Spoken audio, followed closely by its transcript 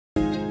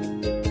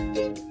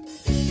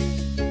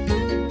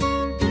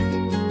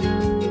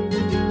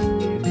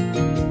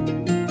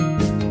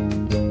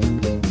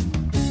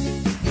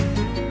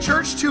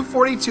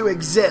242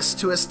 exists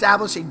to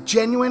establish a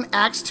genuine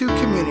Acts 2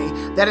 community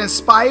that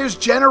inspires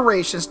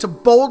generations to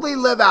boldly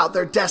live out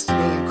their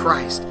destiny in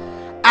Christ.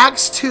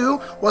 Acts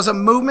 2 was a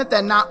movement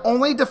that not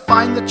only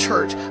defined the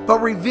church, but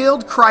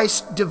revealed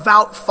Christ's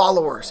devout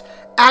followers.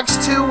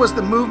 Acts 2 was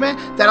the movement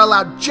that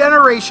allowed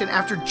generation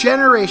after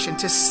generation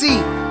to see,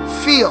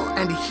 feel,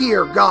 and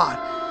hear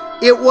God.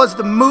 It was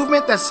the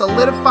movement that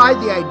solidified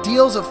the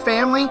ideals of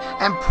family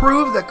and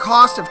proved the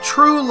cost of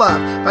true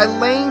love by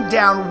laying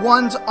down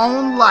one's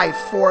own life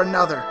for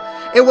another.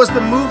 It was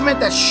the movement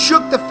that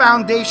shook the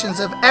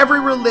foundations of every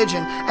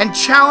religion and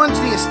challenged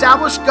the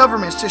established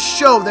governments to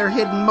show their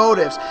hidden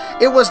motives.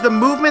 It was the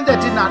movement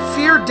that did not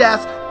fear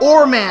death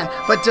or man,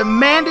 but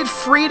demanded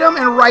freedom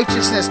and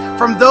righteousness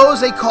from those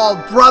they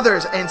called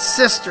brothers and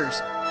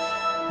sisters.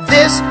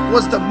 This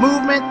was the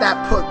movement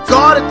that put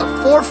God at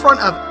the forefront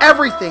of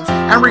everything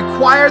and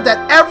required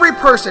that every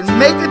person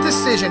make a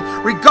decision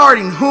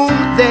regarding whom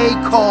they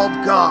called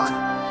God.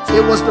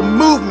 It was the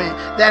movement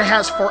that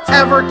has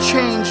forever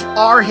changed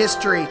our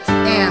history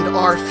and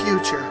our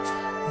future.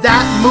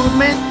 That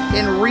movement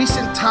in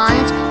recent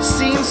times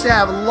seems to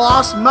have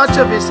lost much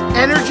of its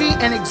energy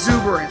and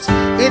exuberance.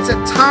 It's a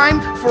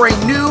time for a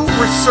new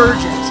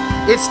resurgence.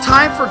 It's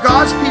time for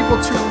God's people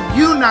to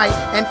unite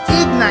and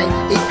ignite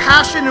a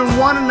passion in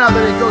one another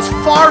that goes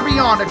far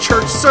beyond a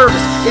church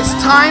service. It's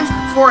time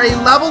for a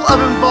level of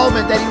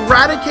involvement that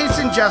eradicates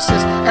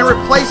injustice and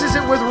replaces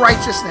it with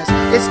righteousness.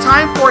 It's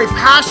time for a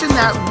passion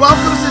that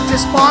welcomes the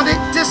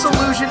despondent,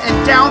 disillusioned, and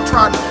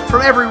downtrodden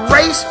from every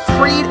race,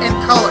 creed, and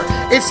color.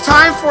 It's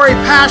time for a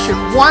passion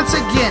once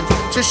again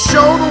to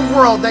show the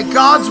world that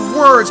God's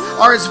words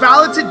are as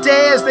valid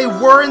today as they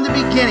were in the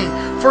beginning.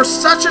 For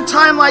such a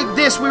time like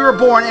this we were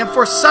born, and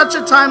for such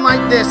a time like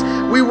this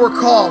we were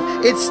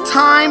called. It's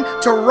time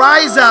to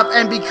rise up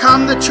and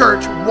become the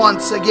church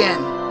once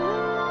again.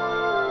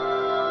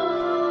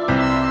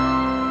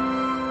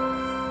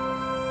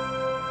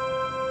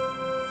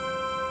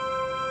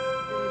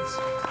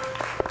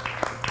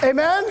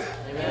 Amen?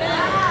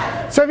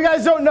 Amen. So if you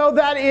guys don't know,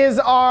 that is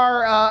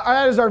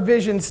our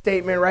vision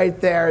statement right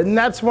there. And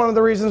that's one of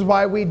the reasons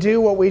why we do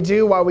what we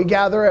do, why we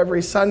gather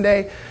every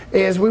Sunday,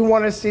 is we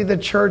want to see the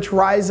church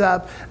rise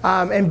up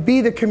and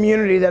be the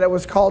community that it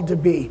was called to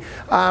be.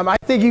 I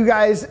think you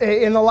guys,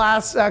 in the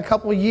last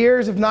couple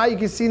years, if not, you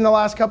can see in the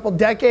last couple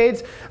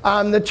decades,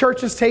 the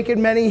church has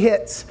taken many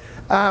hits.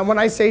 When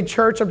I say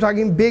church, I'm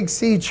talking Big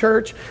C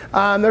church.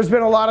 There's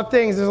been a lot of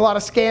things. There's a lot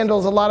of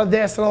scandals, a lot of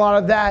this and a lot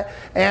of that.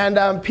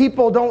 And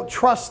people don't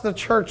trust the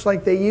church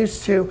like they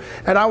used to.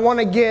 And I want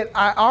to get,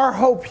 our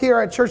hope here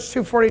at Church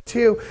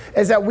 242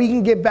 is that we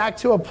can get back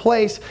to a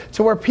place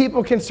to where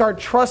people can start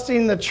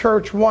trusting the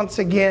church once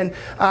again.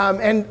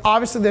 And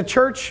obviously the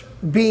church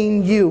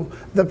being you,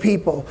 the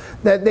people,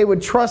 that they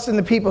would trust in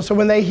the people. So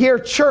when they hear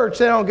church,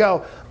 they don't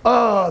go,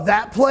 oh,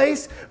 that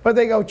place, but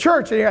they go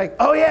church, and you're like,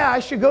 oh yeah, I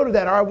should go to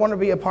that, or I want to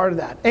be a part of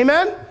that.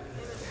 Amen?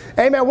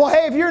 Amen. Well,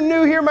 hey, if you're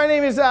new here, my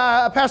name is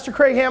Pastor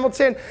Craig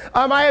Hamilton.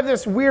 I have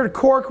this weird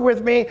cork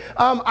with me.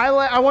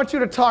 I want you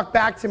to talk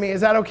back to me.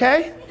 Is that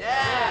okay?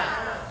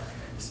 Yeah.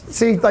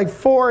 See, like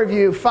 4 of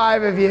you,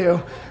 5 of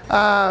you.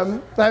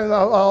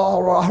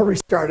 I'll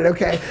restart it.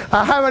 Okay.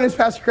 Hi, my name is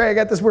Pastor Craig. I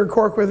got this weird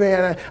cork with me,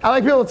 and I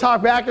like people to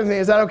talk back with me.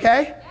 Is that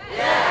okay?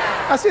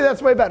 Yeah. I see,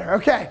 that's way better.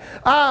 Okay.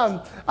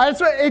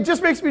 It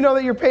just makes me know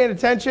that you're paying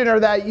attention, or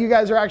that you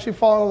guys are actually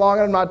following along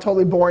and I'm not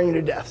totally boring you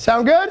to death.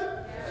 Sound good?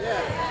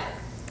 Yeah.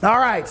 All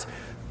right.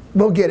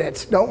 We'll get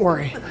it. Don't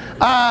worry.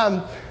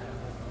 I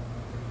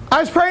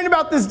was praying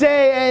about this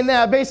day,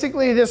 and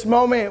basically this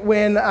moment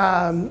when,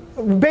 God,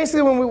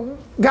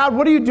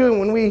 what are you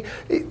doing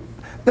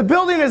the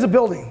building is a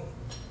building.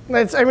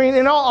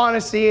 In all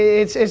honesty,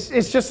 it's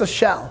just a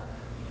shell.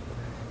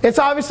 It's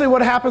obviously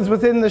what happens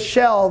within the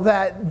shell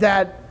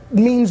that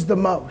means the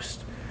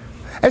most.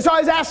 And so I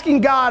was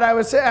asking God, I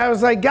was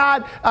like,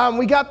 God,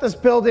 we got this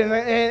building,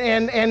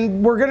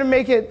 and we're gonna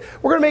make it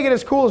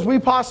as cool as we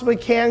possibly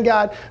can,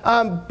 God.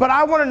 But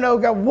I want to know,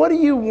 God, what do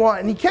you want?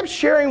 And he kept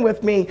sharing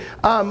with me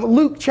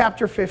Luke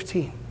chapter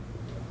 15.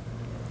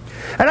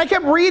 And I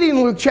kept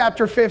reading Luke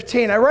chapter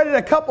 15. I read it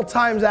a couple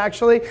times,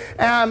 actually.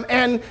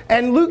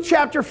 And Luke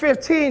chapter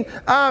 15,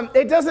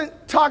 it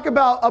doesn't talk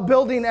about a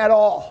building at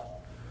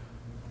all.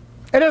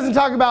 It doesn't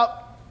talk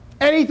about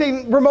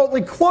anything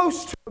remotely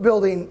close to a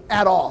building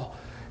at all.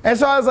 And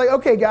so I was like,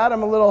 okay, God,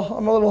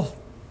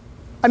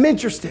 I'm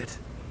interested.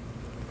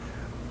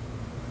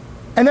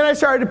 And then I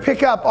started to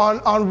pick up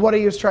on what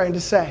he was trying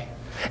to say.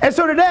 And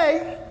so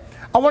today,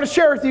 I want to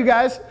share with you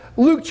guys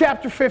Luke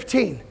chapter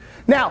 15.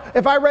 Now,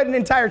 if I read an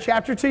entire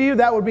chapter to you,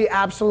 that would be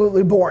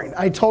absolutely boring.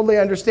 I totally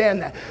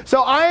understand that.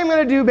 So I am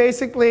going to do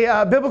basically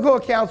biblical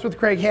accounts with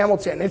Craig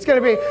Hamilton. It's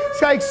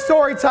like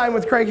story time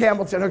with Craig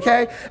Hamilton,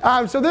 okay?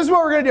 So this is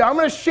what we're going to do. I'm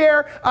going to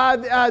share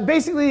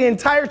basically the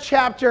entire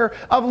chapter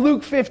of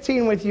Luke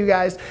 15 with you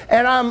guys.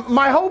 And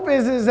my hope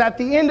is at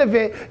the end of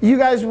it, you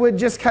guys would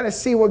just kind of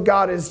see what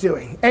God is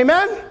doing.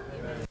 Amen?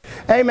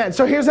 Amen.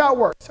 So here's how it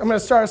works. I'm going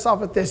to start us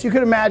off with this. You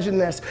can imagine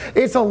this.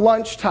 It's a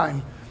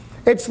lunchtime.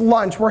 It's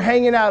lunch. We're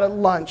hanging out at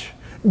lunch.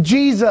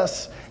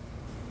 Jesus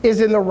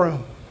is in the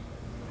room.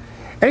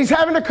 And he's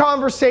having a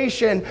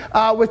conversation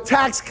with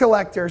tax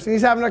collectors. And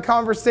he's having a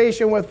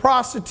conversation with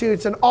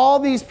prostitutes and all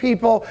these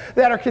people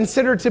that are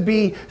considered to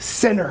be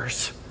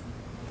sinners.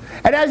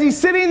 And as he's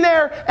sitting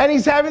there and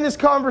he's having this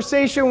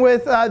conversation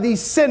with these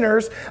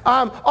sinners,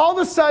 all of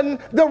a sudden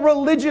the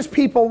religious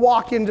people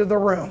walk into the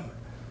room.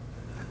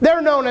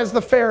 They're known as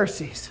the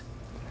Pharisees.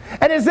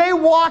 And as they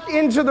walk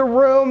into the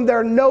room,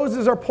 their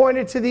noses are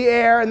pointed to the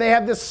air and they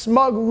have this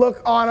smug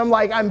look on them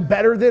like, I'm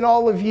better than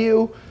all of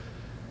you.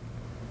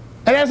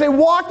 And as they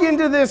walk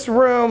into this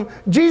room,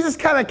 Jesus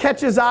kind of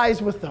catches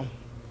eyes with them.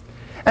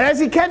 And as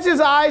he catches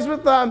eyes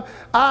with them,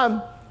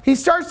 he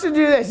starts to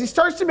do this. He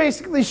starts to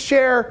basically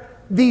share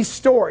these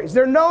stories.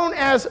 They're known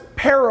as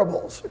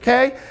parables,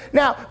 okay?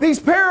 Now, these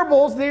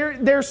parables,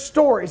 they're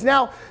stories.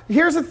 Now,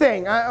 here's the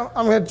thing.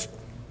 I'm going to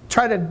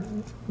try to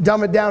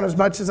dumb it down as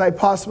much as I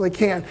possibly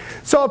can.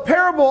 So a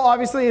parable,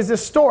 obviously, is a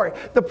story.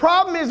 The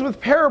problem is with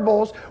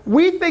parables,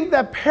 we think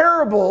that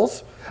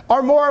parables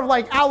are more of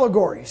like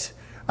allegories.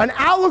 An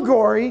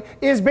allegory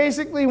is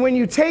basically when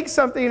you take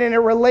something and it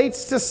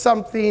relates to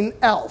something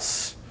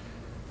else.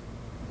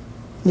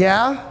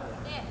 Yeah?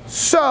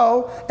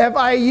 So if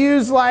I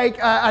use like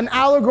an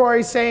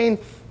allegory saying,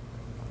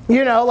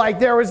 you know, like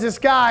there was this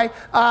guy,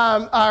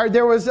 or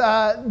there was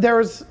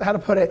how to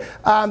put it,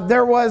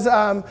 there was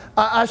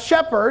a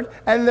shepherd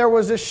and there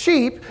was a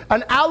sheep.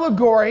 An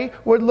allegory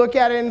would look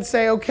at it and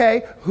say,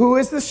 okay, who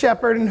is the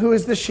shepherd and who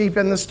is the sheep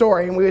in the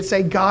story? And we would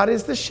say, God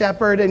is the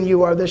shepherd and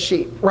you are the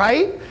sheep,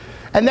 right?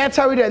 And that's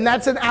how we do it, and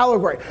that's an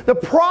allegory. The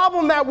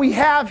problem that we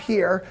have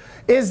here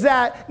is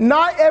that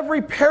not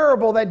every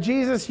parable that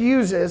Jesus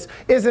uses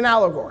is an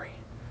allegory.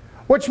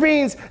 Which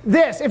means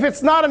this, if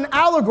it's not an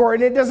allegory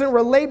and it doesn't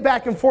relate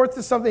back and forth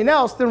to something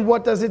else, then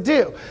what does it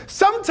do?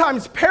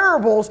 Sometimes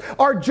parables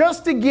are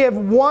just to give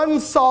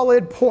one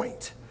solid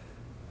point.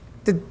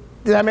 Did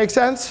that make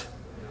sense?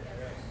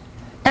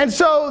 And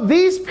so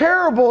these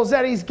parables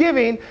that he's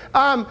giving,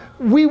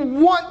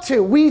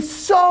 we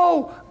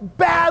so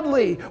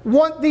badly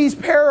want these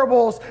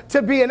parables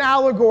to be an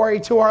allegory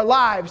to our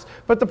lives.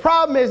 But the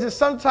problem is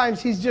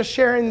sometimes he's just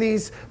sharing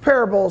these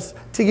parables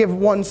to give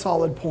one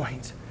solid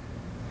point.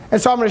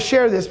 And so I'm going to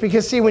share this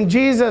because, see, when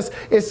Jesus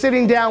is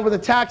sitting down with the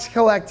tax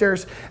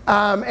collectors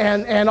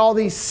and all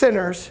these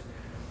sinners,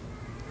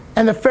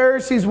 and the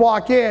Pharisees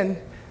walk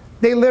in,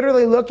 they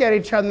literally look at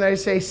each other and they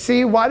say,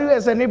 see, why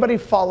does anybody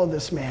follow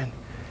this man?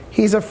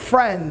 He's a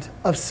friend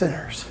of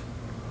sinners.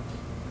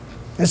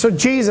 And so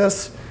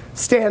Jesus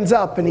stands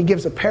up and he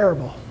gives a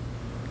parable.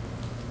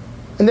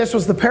 And this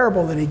was the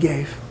parable that he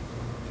gave.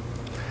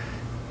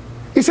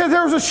 He said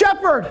there was a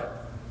shepherd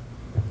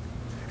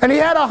and he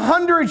had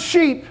 100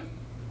 sheep.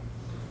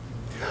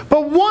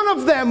 But one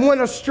of them went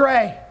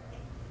astray.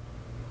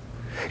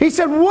 He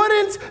said,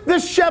 wouldn't the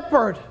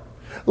shepherd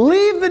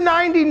leave the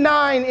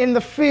 99 in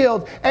the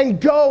field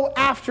and go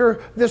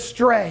after the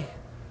stray?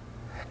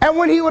 And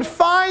when he would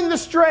find the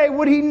stray,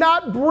 would he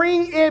not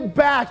bring it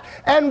back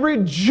and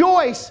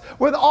rejoice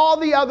with all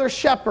the other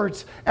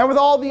shepherds and with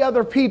all the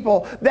other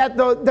people that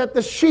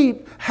the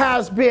sheep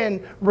has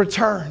been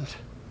returned?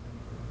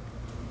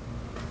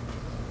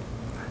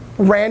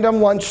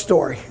 Random lunch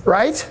story,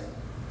 right?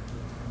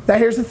 Now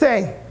here's the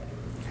thing.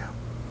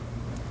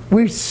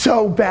 We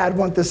so bad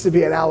want this to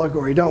be an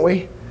allegory, don't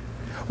we?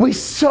 We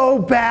so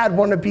bad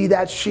want to be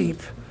that sheep.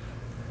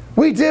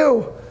 We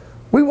do.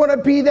 We want to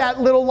be that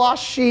little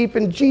lost sheep,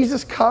 and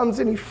Jesus comes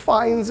and he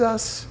finds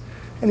us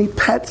and he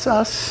pets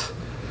us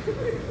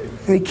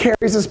and he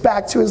carries us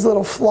back to his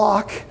little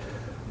flock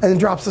and then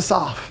drops us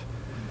off.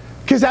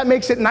 Because that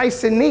makes it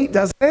nice and neat,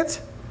 doesn't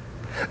it?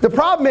 The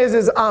problem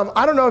is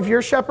I don't know if you're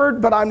a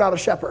shepherd, but I'm not a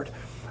shepherd.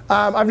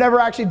 I've never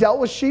actually dealt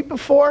with sheep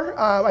before.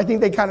 I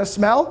think they kind of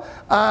smell.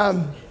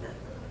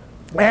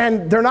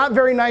 And they're not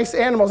very nice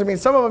animals. I mean,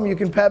 some of them you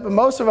can pet, but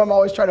most of them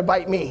always try to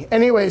bite me.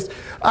 Anyways,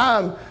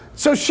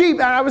 so sheep,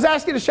 and I was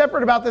asking a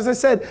shepherd about this. I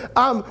said,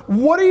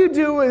 what do you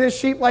do with this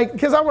sheep? Like,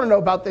 because I want to know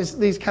about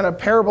these kind of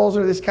parables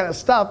or this kind of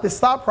stuff, this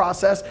thought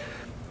process.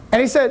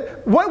 And he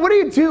said, what do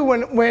you do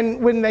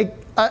when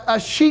a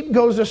sheep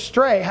goes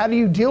astray? How do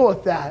you deal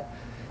with that?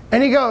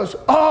 And he goes,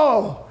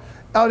 oh,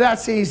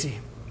 that's easy.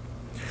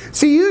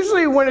 See,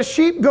 usually when a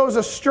sheep goes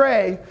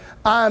astray,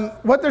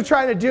 what they're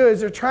trying to do is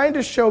they're trying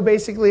to show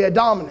basically a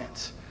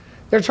dominance.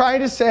 They're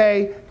trying to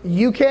say,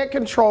 you can't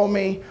control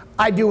me,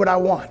 I do what I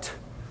want.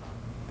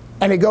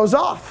 And it goes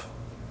off.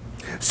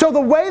 So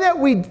the way that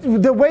we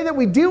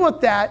deal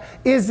with that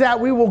is that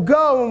we will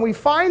go and we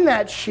find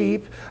that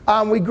sheep,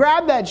 we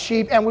grab that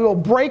sheep and we will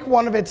break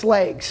one of its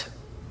legs.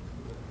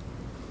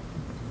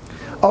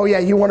 Oh yeah,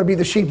 you want to be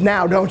the sheep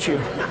now, don't you?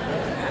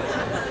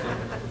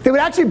 They would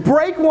actually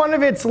break one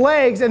of its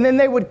legs and then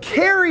they would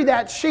carry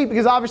that sheep,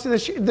 because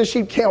obviously the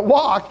sheep can't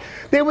walk.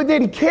 They would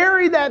then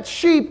carry that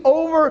sheep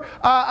over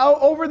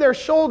their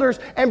shoulders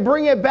and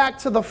bring it back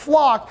to the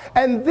flock.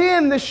 And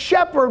then the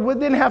shepherd would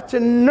then have to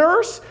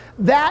nurse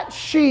that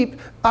sheep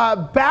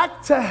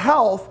back to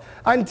health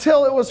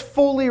until it was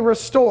fully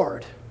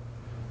restored.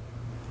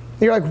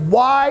 And you're like,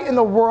 why in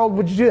the world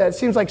would you do that? It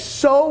seems like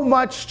so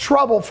much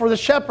trouble for the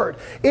shepherd.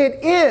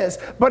 It is,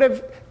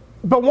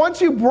 but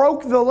once you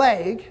broke the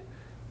leg,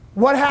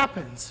 what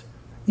happens?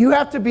 You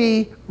have to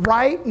be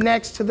right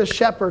next to the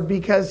shepherd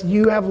because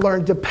you have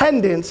learned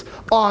dependence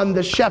on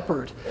the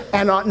shepherd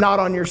and not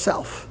on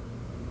yourself.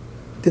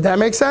 Did that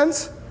make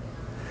sense?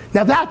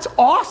 Now that's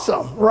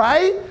awesome,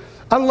 right?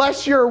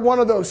 Unless you're one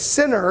of those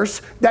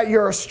sinners that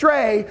you're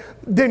astray,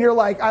 then you're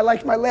like, I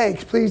like my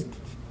legs, please,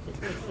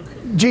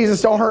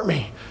 Jesus, don't hurt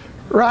me,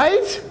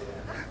 right?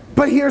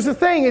 But here's the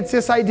thing, it's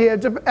this idea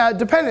of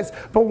dependence.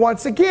 But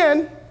once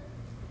again,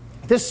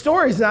 this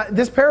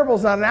parable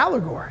is not an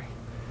allegory.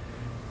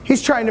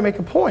 He's trying to make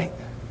a point.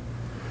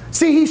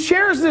 See, he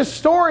shares this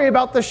story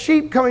about the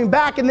sheep coming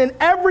back and then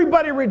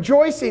everybody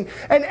rejoicing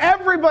and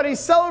everybody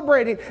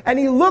celebrating. And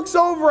he looks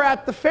over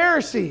at the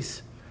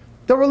Pharisees,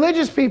 the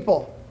religious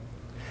people,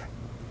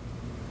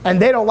 and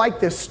they don't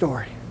like this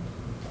story.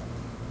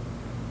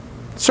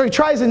 So he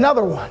tries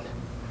another one.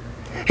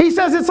 He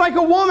says it's like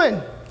a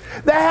woman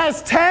that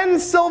has 10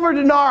 silver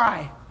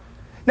denarii.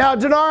 Now,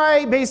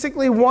 denarii,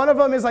 basically one of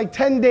them is like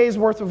 10 days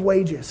worth of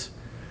wages.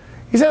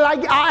 He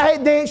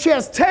says, she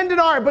has 10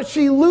 denarii, but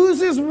she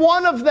loses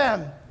one of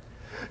them.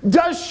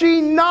 Does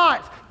she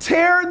not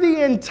tear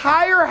the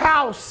entire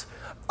house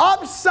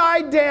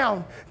upside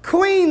down,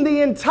 clean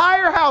the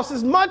entire house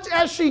as much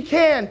as she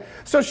can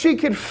so she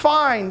could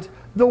find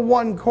the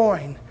one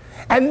coin?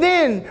 And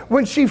then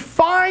when she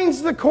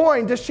finds the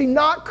coin, does she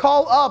not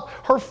call up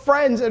her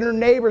friends and her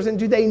neighbors, and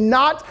do they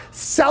not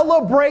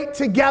celebrate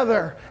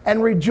together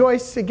and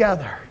rejoice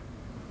together?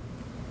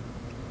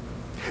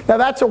 Now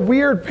that's a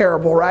weird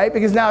parable, right?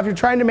 Because now if you're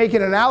trying to make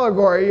it an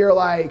allegory, you're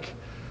like,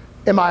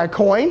 am I a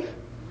coin?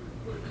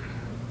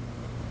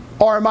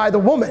 Or am I the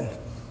woman?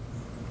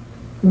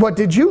 What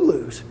did you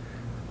lose?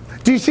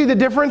 Do you see the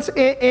difference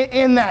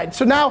in that?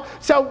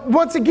 So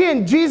once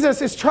again,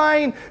 Jesus is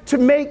trying to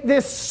make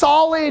this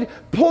solid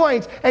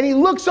point, and he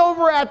looks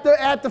over at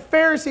the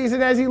Pharisees,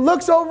 and as he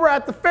looks over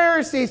at the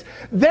Pharisees,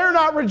 they're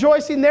not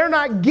rejoicing, they're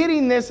not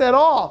getting this at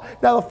all.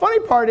 Now the funny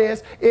part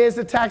is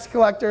the tax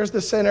collectors,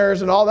 the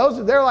sinners, and all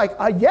those, they're like,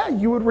 yeah,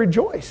 you would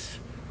rejoice.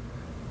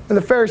 And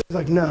the Pharisees are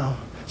like, no.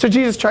 So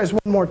Jesus tries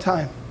one more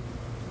time.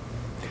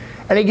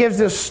 And he gives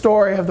this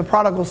story of the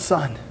prodigal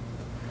son.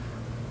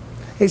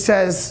 He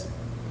says,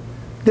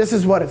 this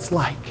is what it's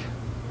like.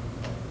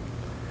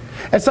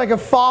 It's like a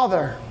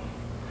father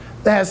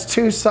that has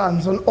two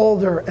sons, an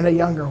older and a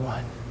younger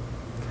one.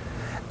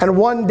 And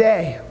one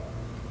day,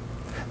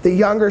 the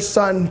younger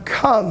son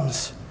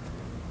comes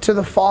to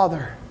the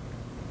father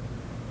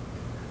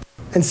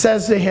and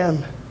says to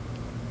him,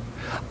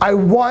 I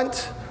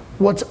want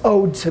what's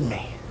owed to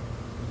me.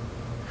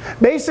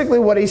 Basically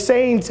what he's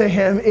saying to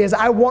him is,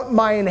 I want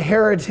my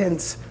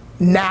inheritance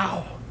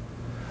now.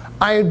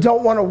 I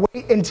don't want to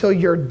wait until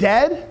you're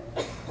dead.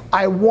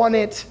 I want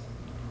it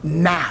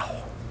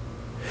now.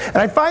 And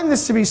I find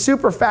this to be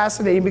super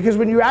fascinating because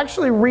when you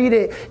actually read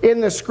it in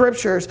the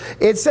scriptures,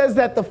 it says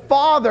that the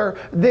father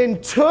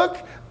then took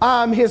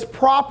his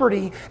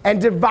property and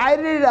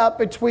divided it up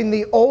between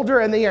the older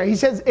and the younger.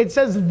 It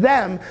says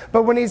them,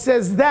 but when he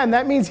says them,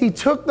 that means he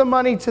took the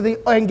money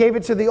and gave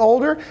it to the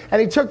older,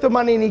 and he took the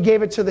money and he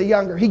gave it to the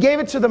younger. He gave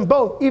it to them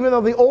both, even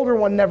though the older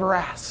one never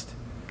asked.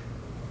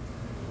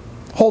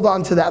 Hold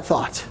on to that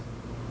thought.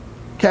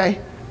 Okay?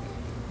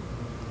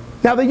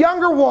 Now the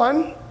younger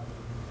one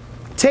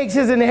takes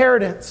his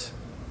inheritance,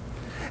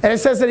 and it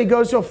says that he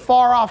goes to a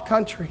far off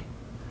country.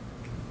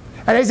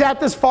 And he's at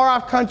this far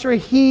off country,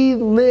 he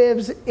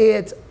lives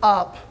it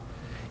up.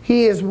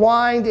 He is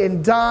wined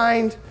and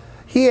dined.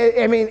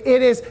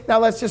 It is, now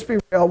let's just be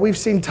real. We've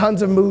seen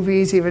tons of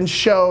movies, even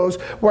shows,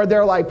 where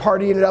they're like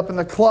partying it up in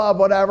the club,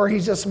 whatever.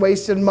 He's just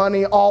wasting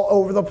money all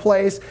over the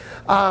place,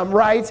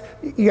 right?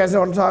 You guys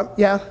know what I'm talking,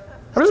 yeah?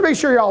 I'm just making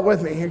sure you're all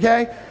with me,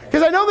 okay?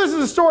 Because I know this is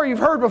a story you've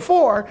heard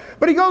before,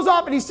 but he goes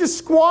off and he just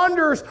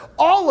squanders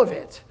all of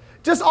it.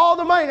 Just all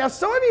the money. Now,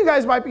 some of you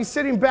guys might be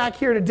sitting back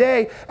here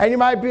today and you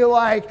might be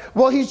like,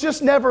 well, he's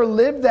just never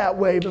lived that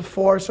way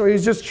before, so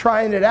he's just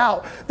trying it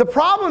out. The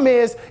problem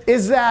is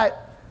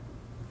that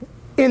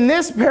in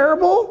this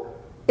parable,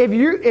 if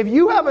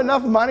you have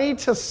enough money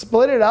to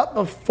split it up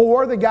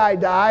before the guy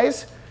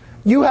dies,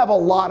 you have a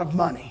lot of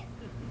money.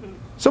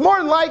 So more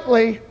than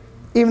likely,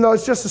 even though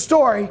it's just a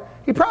story,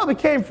 he probably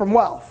came from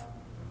wealth.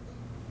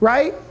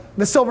 Right?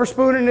 The silver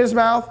spoon in his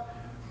mouth.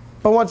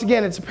 But once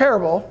again, it's a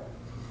parable.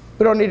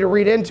 We don't need to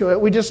read into it.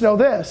 We just know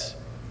this,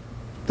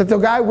 that the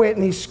guy went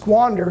and he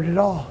squandered it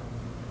all.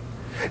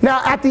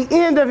 Now, at the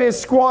end of his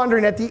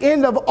squandering, at the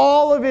end of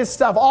all of his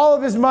stuff, all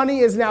of his money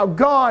is now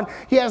gone.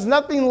 He has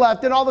nothing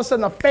left. Then all of a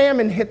sudden, a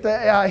famine hit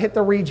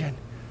the region.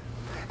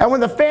 And when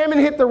the famine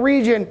hit the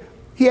region,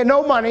 he had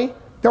no money.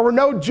 There were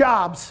no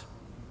jobs.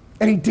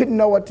 And he didn't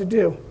know what to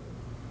do.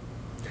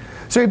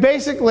 So he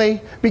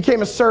basically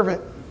became a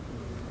servant.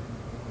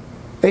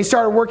 And he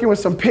started working with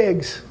some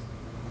pigs.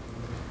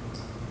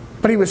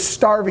 But he was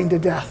starving to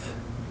death.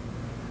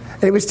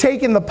 And he was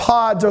taking the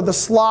pods or the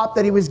slop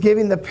that he was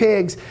giving the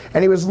pigs,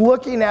 and he was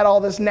looking at all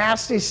this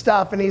nasty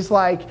stuff, and he's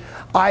like,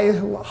 I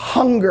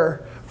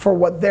hunger for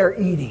what they're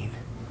eating.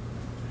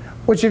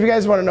 Which, if you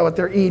guys want to know what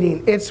they're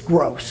eating, it's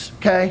gross,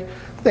 okay?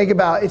 Think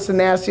about it, it's the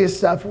nastiest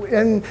stuff.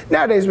 And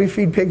nowadays we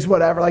feed pigs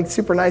whatever, like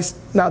super nice.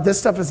 No, this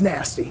stuff is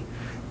nasty.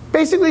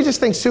 Basically just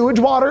think sewage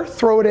water,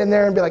 throw it in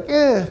there and be like,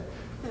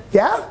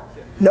 yeah?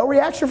 No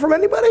reaction from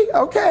anybody?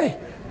 Okay.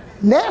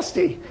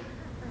 Nasty.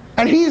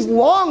 And he's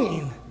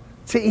longing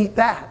to eat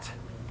that.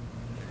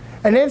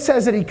 And it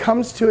says that he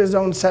comes to his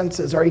own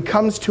senses, or he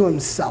comes to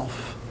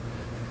himself,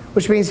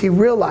 which means he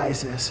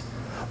realizes,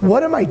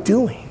 what am I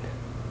doing?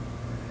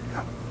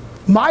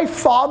 My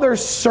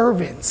father's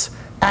servants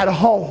at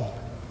home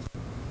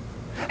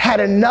had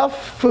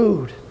enough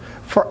food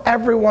for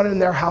everyone in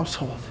their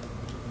household.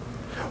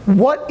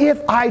 What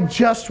if I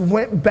just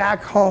went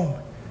back home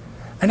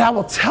and I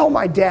will tell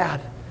my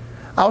dad,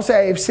 I'll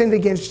say, I have sinned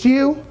against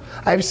you,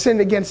 I have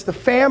sinned against the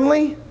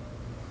family,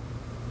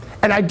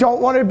 and I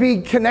don't want to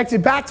be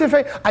connected back to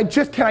faith.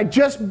 Can I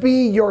just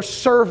be your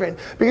servant?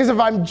 Because if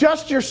I'm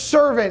just your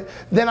servant,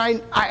 then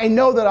I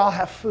know that I'll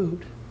have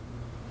food.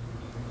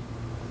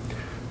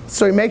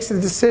 So he makes the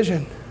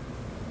decision.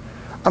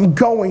 I'm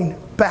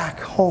going back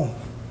home.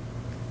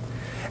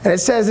 And it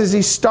says as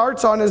he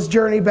starts on his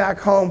journey back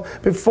home,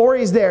 before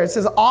he's there, it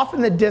says off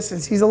in the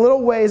distance, he's a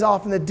little ways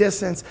off in the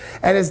distance,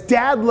 and his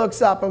dad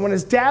looks up, and when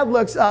his dad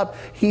looks up,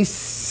 he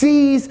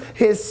sees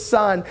his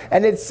son.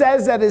 And it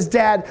says that his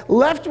dad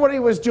left what he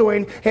was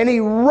doing, and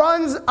he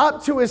runs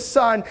up to his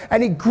son,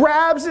 and he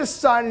grabs his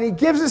son, and he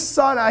gives his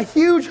son a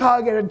huge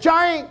hug and a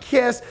giant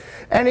kiss,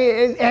 and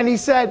he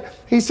said,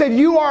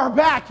 you are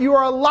back, you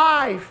are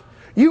alive,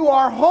 you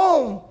are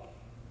home.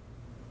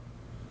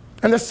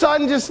 And the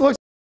son just looks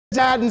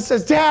Dad and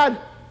says, Dad,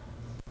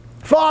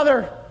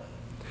 Father,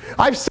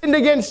 I've sinned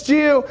against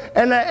you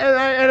and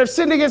I've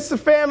sinned against the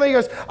family. He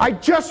goes, I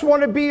just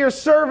want to be your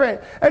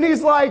servant. And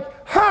he's like,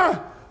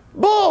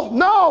 bull,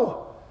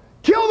 no.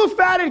 Kill the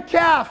fatted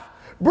calf.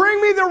 Bring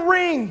me the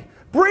ring.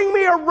 Bring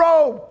me a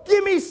robe.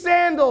 Give me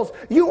sandals.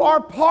 You are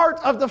part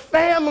of the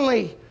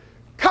family.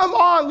 Come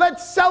on,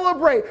 let's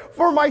celebrate.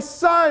 For my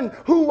son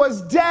who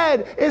was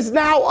dead is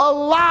now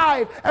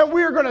alive. And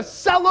we're going to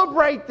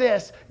celebrate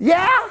this.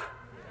 Yeah?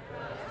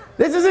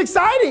 This is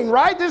exciting,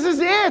 right? This is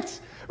it,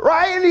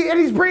 right? And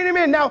he's bringing him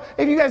in. Now,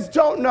 if you guys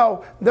don't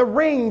know, the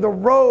ring, the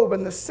robe,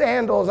 and the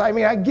sandals, I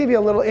mean, I give you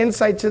a little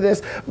insight to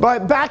this.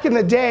 But back in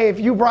the day, if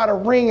you brought a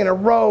ring and a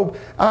robe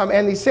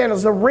and these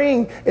sandals, the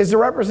ring is the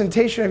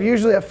representation of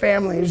usually a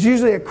family. There's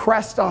usually a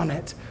crest on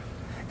it.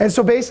 And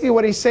so basically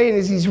what he's saying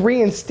is he's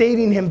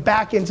reinstating him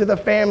back into the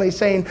family,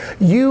 saying,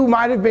 you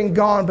might have been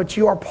gone, but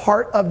you are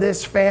part of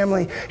this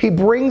family. He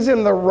brings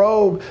him the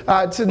robe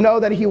to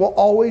know that he will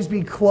always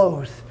be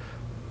clothed.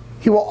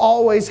 He will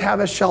always have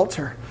a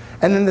shelter.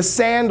 And then the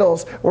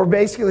sandals were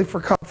basically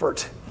for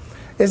comfort.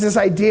 It's this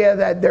idea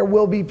that there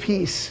will be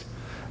peace.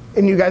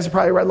 And you guys have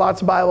probably read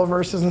lots of Bible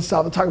verses and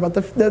stuff that talk about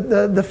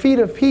the feet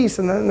of peace.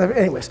 And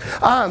anyways.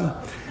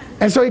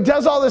 And so he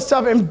does all this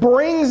stuff and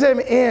brings him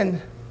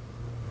in.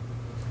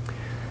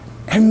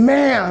 And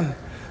man,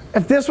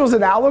 if this was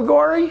an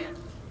allegory,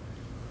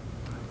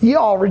 you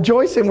all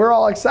rejoicing. We're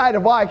all excited.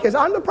 Why? Because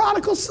I'm the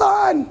prodigal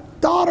son,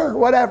 daughter,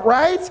 whatever,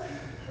 right?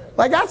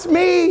 Like that's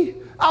me.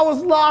 I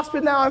was lost,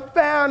 but now I'm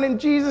found, and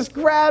Jesus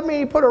grabbed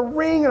me, put a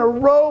ring and a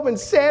robe and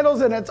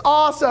sandals, and it's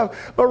awesome.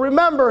 But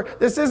remember,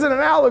 this isn't an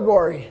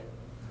allegory.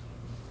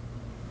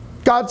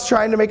 God's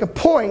trying to make a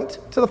point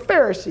to the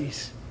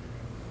Pharisees.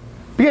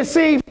 Because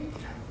see,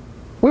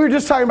 we were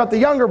just talking about the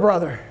younger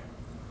brother.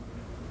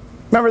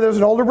 Remember there's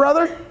an older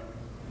brother?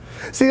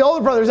 See, the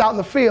older brother's out in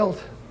the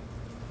field,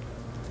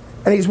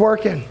 and he's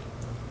working.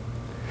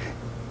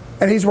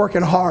 And he's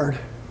working hard.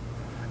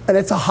 And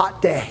it's a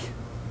hot day.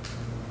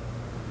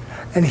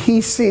 And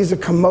he sees a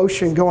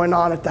commotion going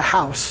on at the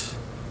house.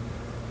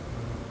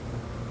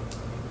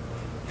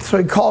 So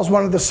he calls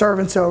one of the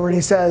servants over and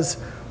he says,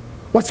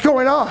 what's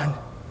going on?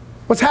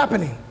 What's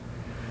happening?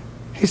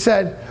 He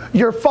said,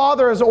 your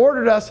father has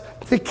ordered us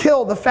to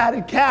kill the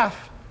fatted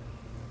calf,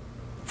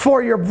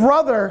 for your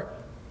brother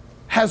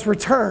has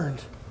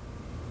returned.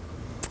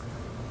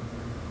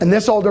 And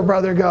this older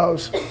brother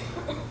goes,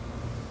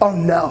 oh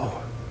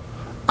no,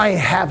 I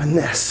ain't having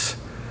this.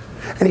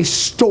 And he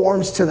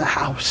storms to the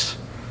house.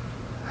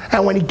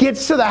 And when he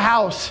gets to the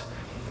house,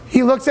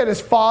 he looks at his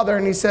father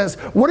and he says,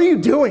 what are you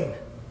doing?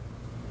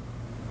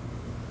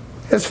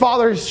 His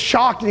father is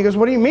shocked and he goes,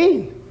 what do you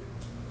mean?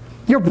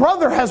 Your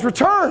brother has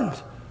returned.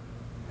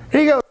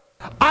 And he goes,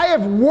 I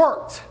have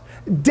worked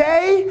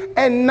day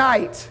and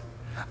night.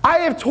 I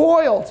have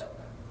toiled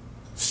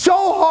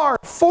so hard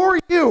for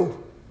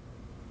you.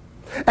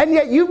 And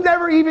yet you've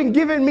never even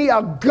given me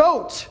a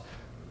goat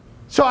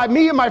so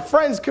me and my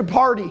friends could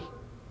party.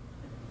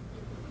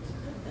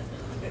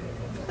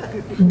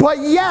 But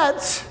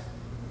yet,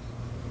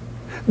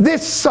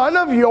 this son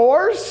of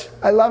yours,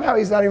 I love how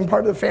he's not even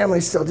part of the family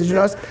still. Did you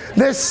notice?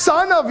 This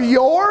son of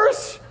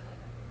yours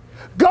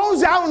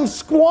goes out and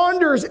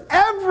squanders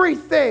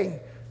everything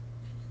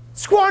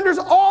squanders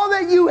all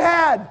that you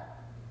had.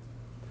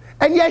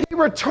 And yet he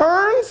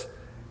returns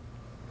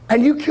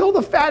and you kill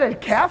the fatted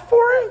calf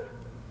for him?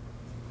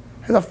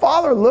 And the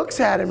father looks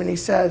at him and he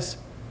says,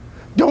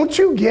 don't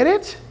you get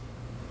it?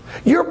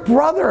 Your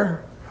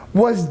brother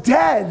was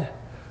dead,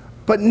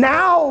 but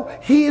now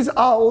he's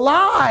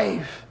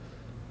alive.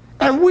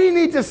 And we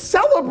need to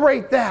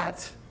celebrate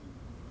that.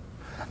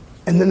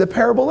 And then the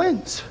parable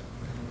ends.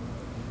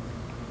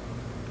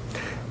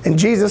 And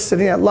Jesus,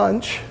 sitting at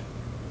lunch,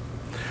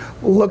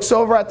 looks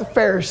over at the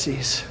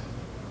Pharisees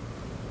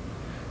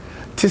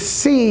to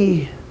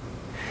see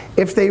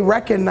if they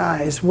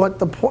recognize what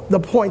the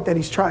point that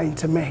he's trying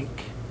to make.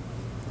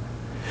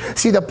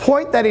 See, the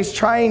point that he's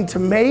trying to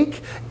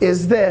make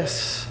is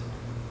this.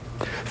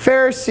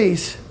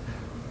 Pharisees,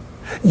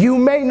 you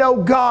may know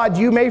God,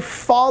 you may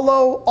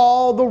follow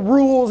all the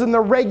rules and the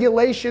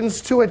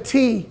regulations to a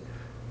T.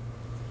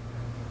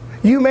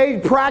 You may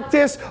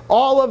practice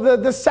all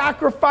of the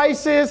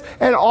sacrifices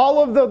and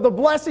all of the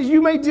blessings. You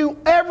may do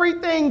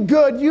everything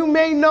good. You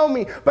may know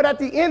me. But at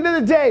the end of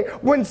the day,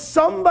 when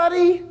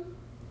somebody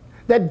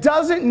that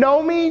doesn't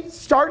know me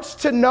starts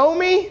to know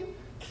me,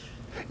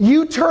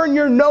 you turn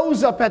your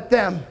nose up at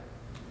them,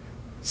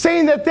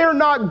 saying that they're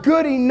not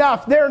good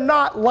enough. They're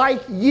not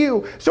like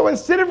you. So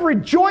instead of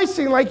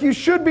rejoicing like you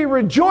should be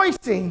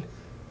rejoicing,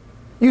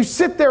 you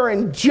sit there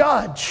and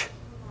judge.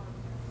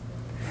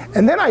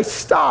 And then I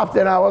stopped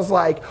and I was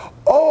like,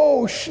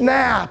 oh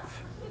snap.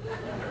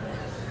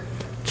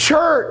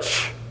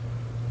 Church.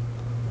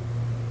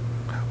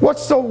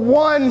 What's the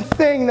one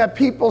thing that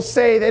people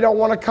say they don't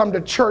want to come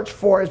to church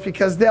for is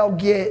because they'll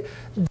get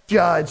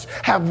judged?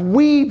 Have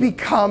we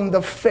become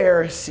the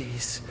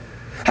Pharisees?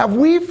 Have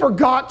we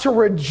forgot to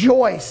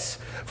rejoice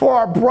for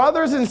our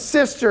brothers and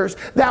sisters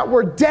that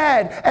were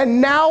dead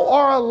and now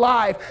are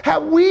alive?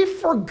 Have we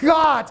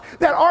forgot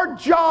that our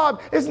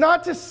job is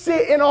not to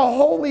sit in a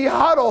holy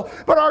huddle,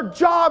 but our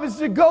job is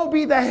to go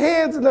be the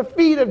hands and the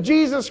feet of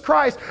Jesus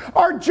Christ?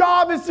 Our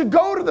job is to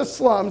go to the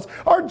slums.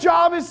 Our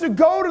job is to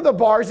go to the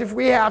bars if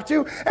we have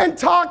to and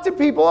talk to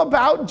people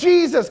about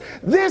Jesus.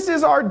 This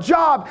is our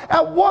job.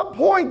 At what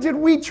point did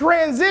we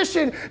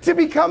transition to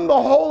become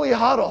the holy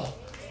huddle?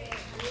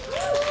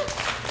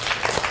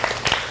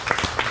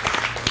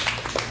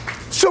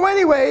 So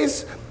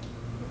anyways,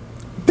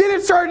 then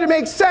it started to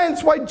make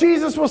sense why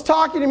Jesus was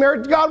talking to me, or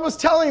God was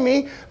telling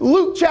me,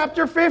 Luke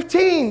chapter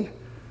 15.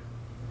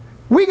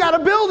 We got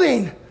a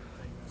building.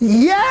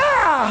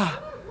 Yeah!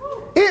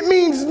 It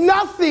means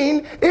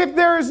nothing if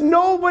there is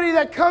nobody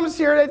that comes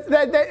here,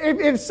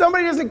 if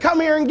somebody doesn't come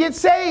here and get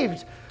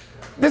saved.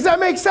 Does that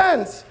make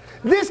sense?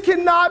 This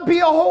cannot be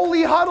a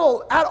holy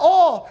huddle at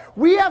all.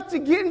 We have to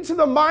get into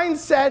the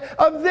mindset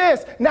of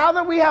this. Now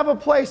that we have a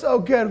place, oh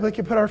good, we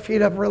can put our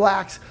feet up,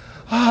 relax.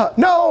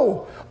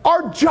 No,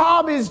 our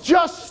job is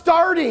just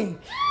starting,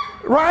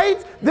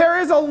 right? There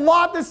is a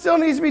lot that still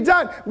needs to be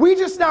done. We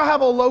just now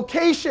have a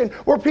location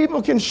where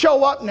people can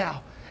show up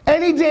now,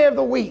 any day of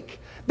the week.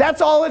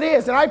 That's all it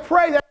is, and I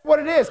pray that's what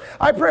it is.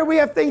 I pray we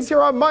have things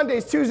here on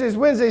Mondays, Tuesdays,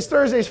 Wednesdays,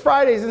 Thursdays,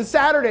 Fridays, and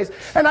Saturdays,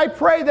 and I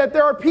pray that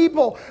there are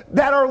people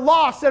that are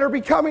lost, that are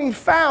becoming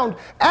found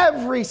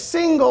every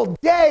single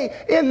day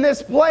in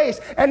this place,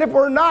 and if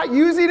we're not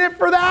using it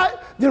for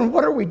that, then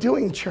what are we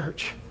doing,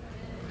 church?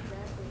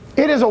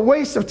 It is a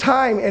waste of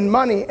time and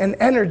money and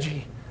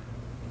energy.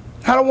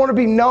 I don't want to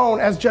be known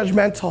as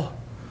judgmental.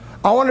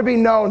 I want to be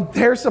known,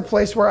 there's a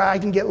place where I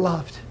can get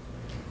loved.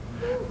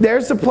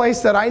 There's a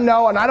place that I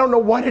know, and I don't know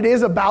what it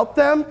is about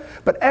them,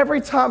 but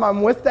every time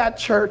I'm with that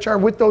church or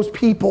with those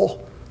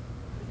people,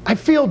 I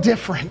feel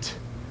different.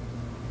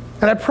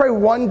 And I pray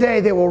one day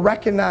they will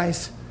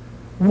recognize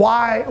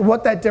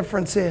what that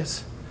difference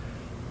is.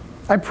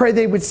 I pray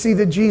they would see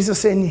the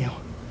Jesus in you.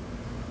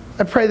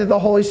 I pray that the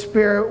Holy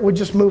Spirit would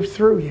just move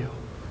through you.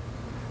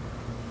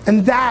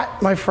 And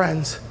that, my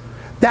friends,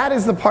 that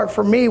is the part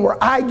for me where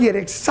I get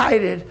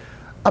excited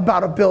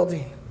about a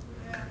building.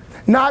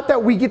 Not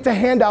that we get to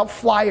hand out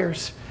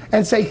flyers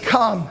and say,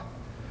 come,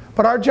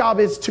 but our job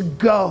is to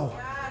go.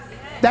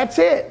 That's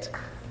it.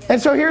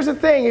 And so here's the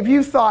thing. If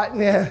you thought,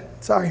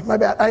 sorry, my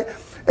bad.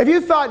 If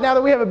you thought now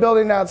that we have a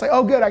building now, it's like,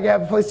 oh good, I can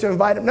have a place to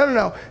invite them.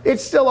 No.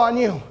 It's still on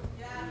you.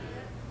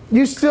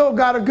 You still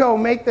got to go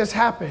make this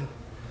happen.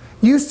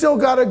 You still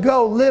got to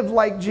go live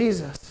like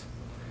Jesus.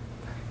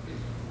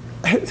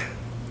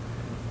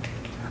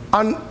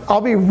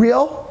 I'll be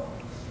real.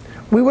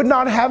 We would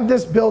not have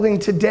this building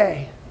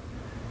today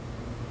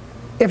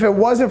if it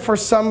wasn't for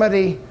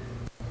somebody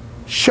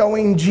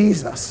showing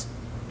Jesus.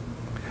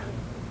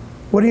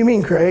 What do you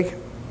mean, Craig?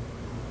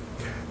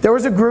 There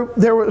was a group,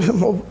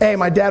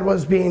 my dad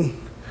was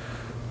being,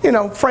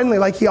 friendly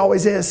like he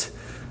always is.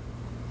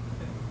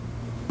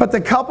 But the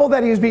couple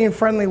that he was being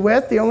friendly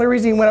with, the only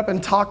reason he went up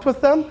and talked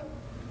with them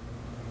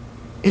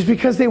is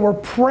because they were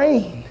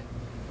praying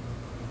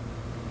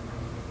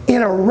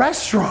in a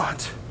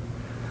restaurant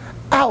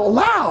out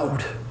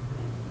loud.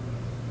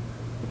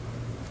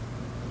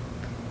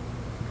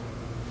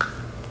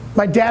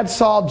 My dad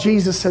saw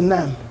Jesus in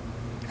them,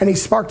 and he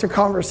sparked a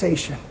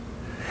conversation.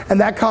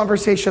 And that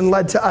conversation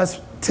led to us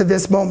to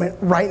this moment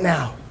right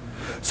now.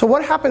 So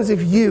what happens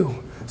if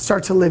you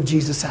start to live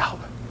Jesus out?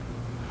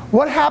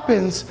 What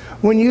happens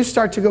when you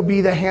start to go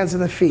be the hands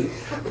and the feet?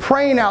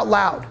 Praying out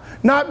loud.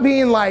 Not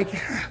being like,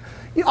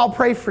 I'll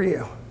pray for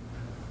you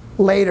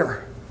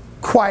later,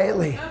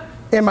 quietly,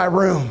 in my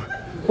room,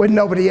 with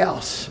nobody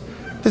else.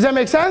 Does that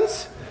make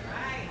sense?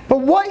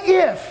 But what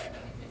if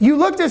you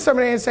looked at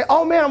somebody and say,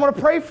 oh man, I want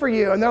to pray for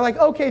you. And they're like,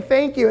 okay,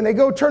 thank you. And they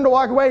go turn to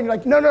walk away and you're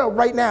like, no,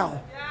 right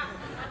now.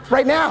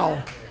 Right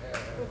now.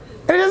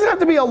 And it doesn't have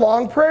to be a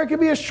long prayer. It could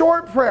be a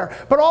short prayer.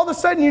 But all of a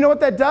sudden, you know what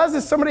that does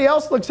is somebody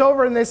else looks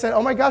over and they say,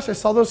 oh my gosh, I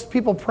saw those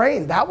people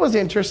praying. That was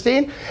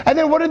interesting. And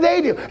then what did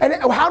they do? And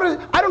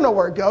I don't know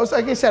where it goes.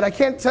 Like I said, I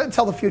can't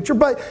tell the future.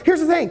 But here's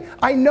the thing.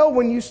 I know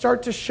when you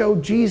start to show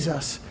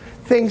Jesus,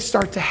 things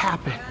start to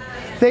happen.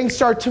 Things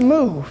start to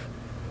move.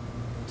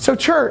 So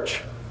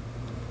church,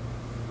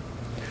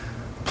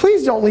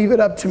 please don't leave it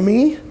up to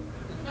me.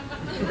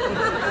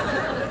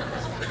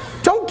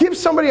 Don't give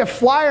somebody a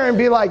flyer and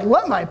be like,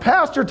 let my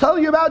pastor tell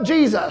you about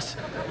Jesus.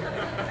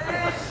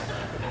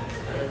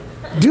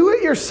 Do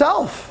it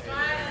yourself.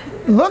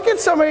 Look at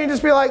somebody and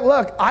just be like,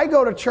 look, I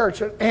go to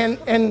church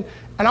and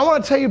I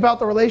want to tell you about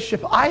the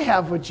relationship I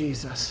have with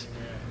Jesus.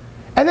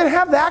 And then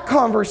have that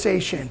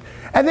conversation.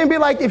 And then be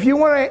like, if you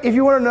want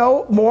to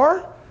know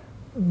more,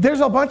 there's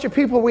a bunch of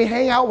people we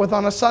hang out with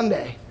on a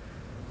Sunday.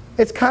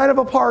 It's kind of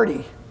a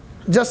party,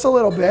 just a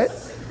little bit.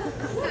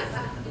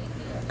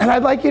 And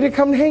I'd like you to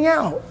come hang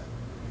out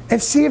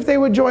and see if they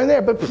would join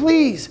there. But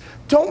please,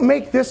 don't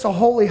make this a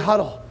holy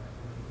huddle.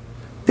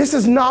 This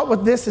is not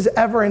what this is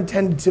ever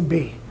intended to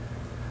be.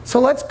 So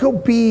let's go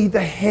be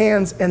the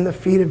hands and the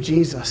feet of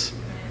Jesus.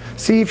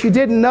 See, if you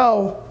didn't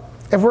know,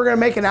 if we're going to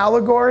make an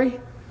allegory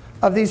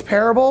of these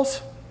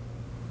parables,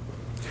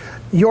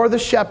 you're the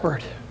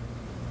shepherd.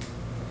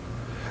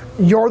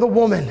 You're the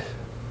woman.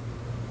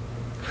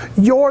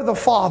 You're the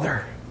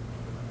father.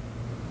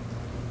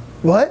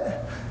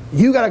 What?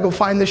 You got to go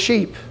find the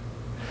sheep.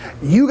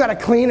 You got to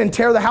clean and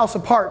tear the house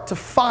apart to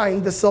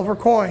find the silver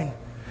coin.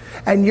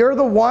 And you're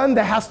the one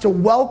that has to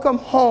welcome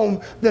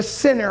home the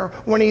sinner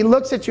when he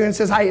looks at you and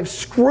says, I have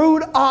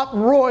screwed up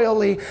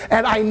royally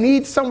and I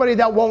need somebody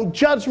that won't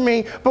judge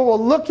me but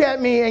will look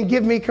at me and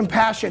give me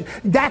compassion.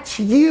 That's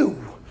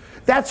you.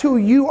 That's who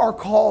you are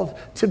called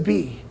to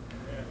be.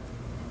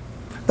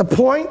 The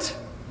point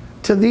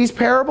to these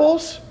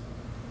parables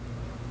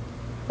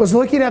was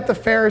looking at the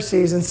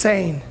Pharisees and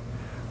saying,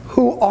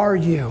 who are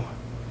you?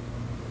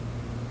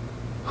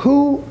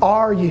 Who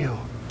are you?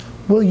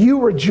 Will you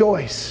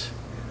rejoice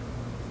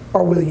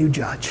or will you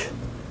judge?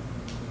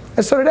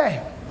 And so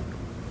today,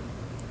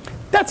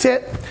 that's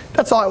it.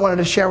 That's all I wanted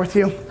to share with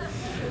you.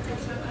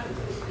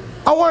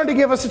 I wanted to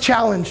give us a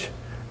challenge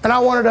and I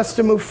wanted us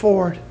to move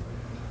forward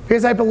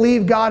because I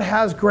believe God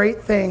has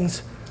great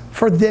things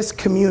for this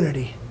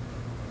community.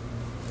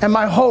 And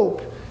my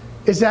hope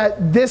is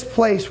that this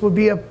place would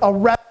be a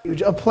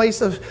refuge, a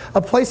place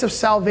of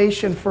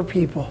salvation for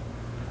people,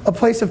 a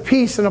place of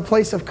peace and a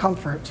place of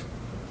comfort.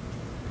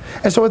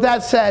 And so with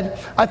that said,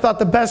 I thought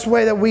the best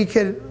way that we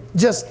could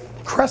just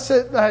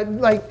crescent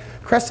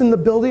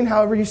the building,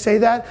 however you say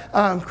that,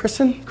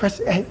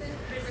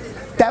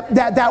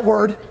 that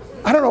word,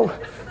 I don't know,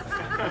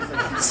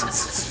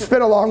 it's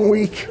been a long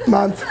week,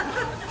 month.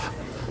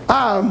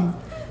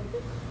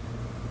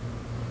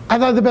 I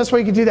thought the best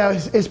way you could do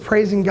that is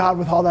praising God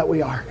with all that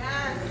we are.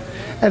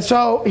 And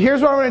so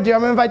here's what I'm going to do.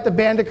 I'm going to invite the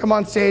band to come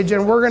on stage,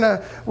 and we're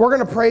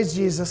gonna praise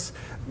Jesus.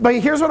 But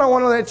here's what I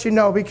want to let you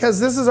know, because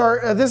this is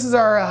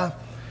our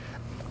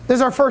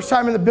first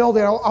time in the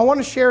building. I want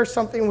to share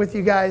something with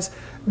you guys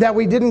that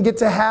we didn't get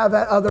to have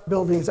at other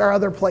buildings or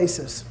other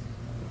places.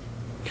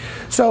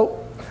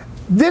 So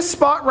this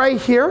spot right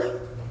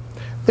here,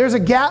 there's a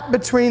gap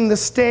between the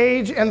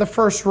stage and the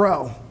first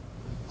row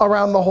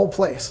around the whole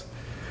place.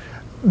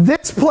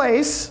 This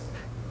place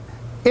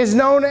is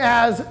known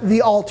as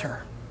the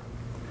altar.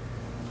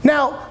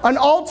 Now, an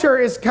altar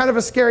is kind of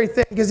a scary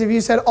thing, because if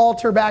you said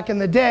altar back in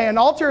the day, an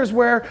altar is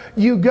where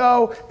you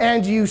go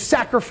and you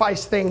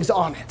sacrifice things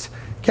on it.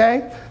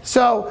 Okay?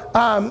 So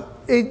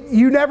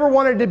you never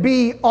wanted to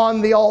be on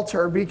the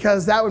altar,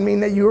 because that would mean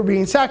that you were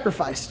being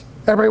sacrificed.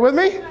 Everybody with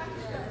me?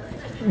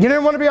 You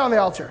didn't want to be on the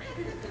altar.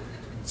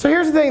 So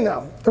here's the thing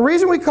though. The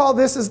reason we call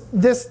this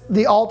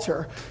the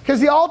altar, because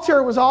the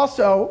altar was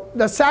also,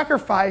 the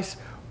sacrifice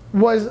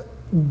was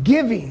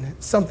giving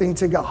something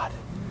to God.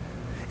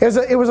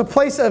 It was a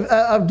place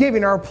of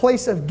giving, or a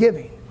place of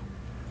giving.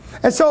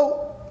 And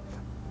so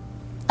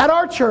at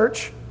our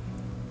church,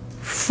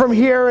 from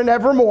here and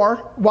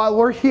evermore, while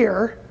we're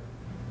here,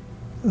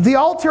 the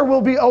altar will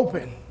be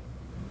open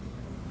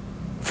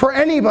for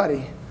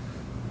anybody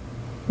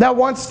that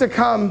wants to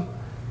come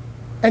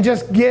and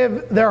just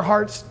give their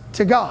hearts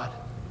to God.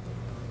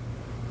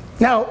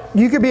 Now,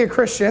 you could be a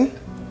Christian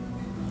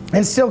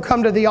and still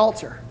come to the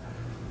altar,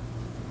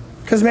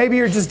 because maybe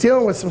you're just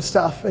dealing with some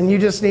stuff and you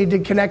just need to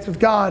connect with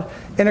God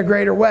in a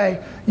greater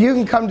way. You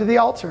can come to the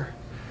altar.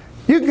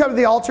 You can come to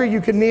the altar, you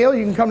can kneel,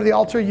 you can come to the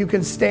altar, you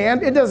can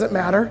stand. It doesn't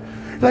matter.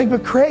 Like,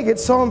 but Craig,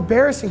 it's so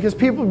embarrassing because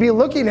people would be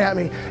looking at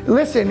me.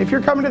 Listen, if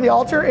you're coming to the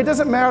altar, it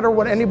doesn't matter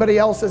what anybody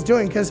else is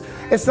doing, because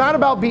it's not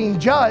about being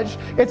judged.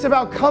 It's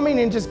about coming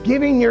and just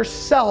giving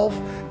yourself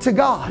to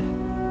God.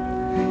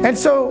 And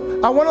so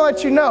I want to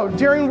let you know,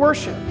 during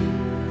worship,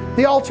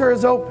 the altar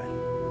is open.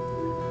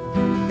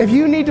 If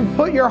you need to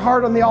put your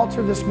heart on the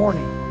altar this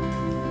morning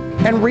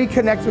and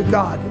reconnect with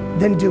God,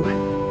 then do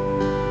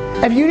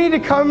it. If you need to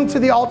come to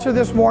the altar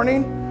this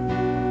morning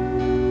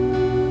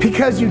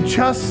because you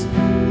just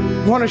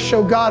want to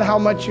show God how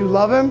much you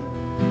love Him,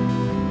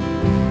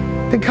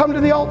 then come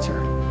to the altar.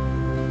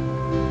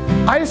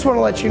 I just want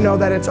to let you know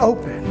that it's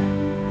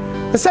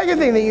open. The second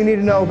thing that you need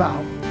to know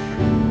about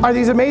are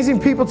these amazing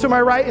people to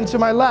my right and to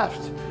my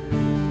left.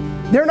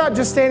 They're not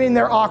just standing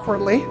there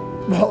awkwardly.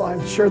 Well,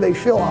 I'm sure they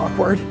feel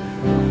awkward.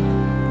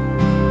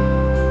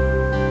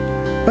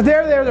 But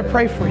they're there to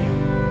pray for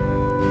you.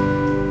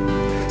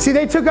 See,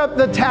 they took up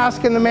the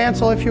task and the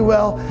mantle, if you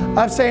will,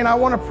 of saying, I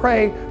want to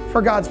pray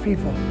for God's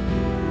people.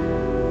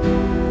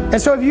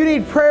 And so if you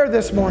need prayer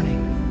this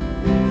morning,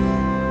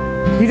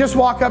 you just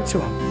walk up to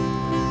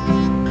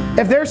them.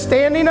 If they're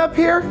standing up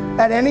here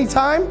at any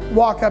time,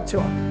 walk up to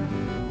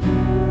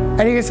them.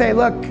 And you can say,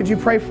 look, could you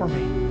pray for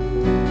me?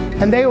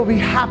 And they will be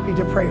happy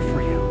to pray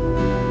for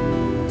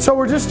you. So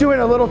we're just doing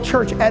a little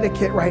church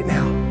etiquette right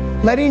now,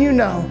 letting you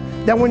know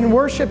that when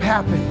worship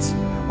happens,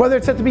 whether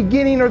it's at the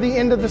beginning or the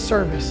end of the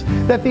service,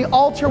 that the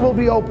altar will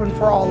be open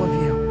for all of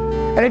you.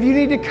 And if you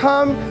need to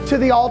come to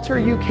the altar,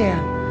 you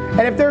can.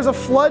 And if there's a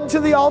flood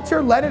to the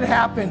altar, let it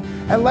happen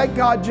and let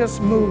God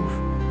just move.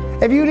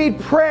 If you need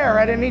prayer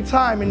at any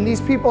time and these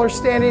people are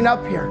standing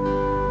up here,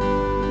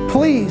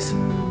 please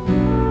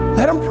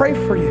let them pray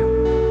for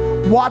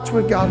you. Watch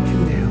what God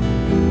can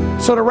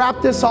do. So to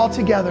wrap this all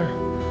together,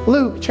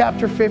 Luke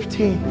chapter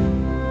 15.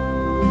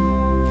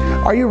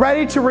 Are you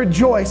ready to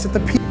rejoice at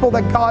the people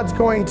that God's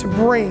going to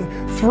bring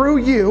through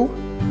you?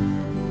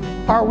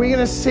 Or are we going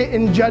to sit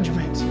in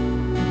judgment?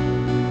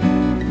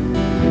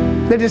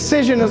 The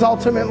decision is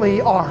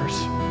ultimately ours,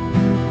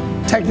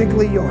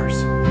 technically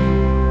yours.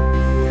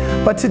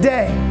 But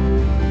today,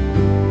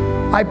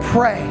 I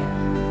pray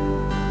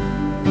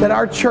that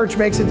our church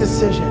makes a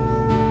decision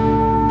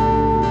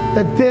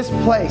that this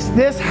place,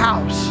 this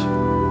house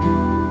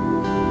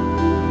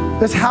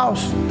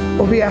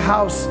will be a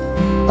house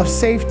of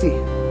safety,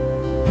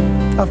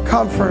 of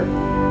comfort,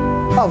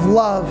 of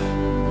love.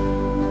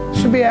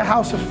 It should be a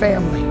house of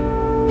family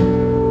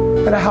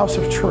and a house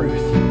of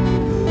truth.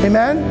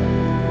 Amen?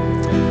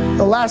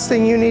 The last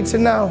thing you need to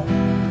know,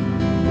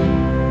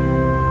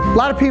 a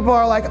lot of people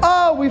are like,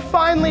 oh, we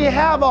finally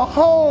have a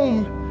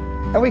home.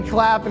 And we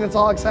clap and it's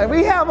all exciting.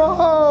 We have a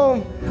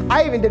home.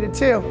 I even did it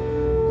too.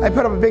 I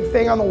put up a big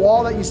thing on the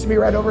wall that used to be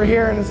right over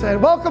here and it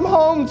said, welcome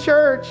home,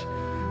 church.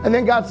 And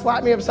then God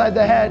slapped me upside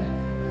the head.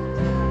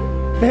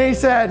 And He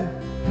said,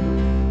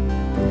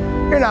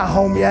 you're not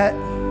home yet.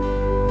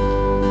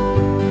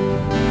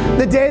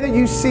 The day that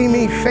you see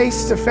me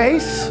face to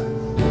face,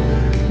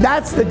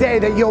 that's the day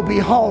that you'll be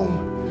home.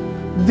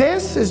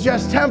 This is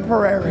just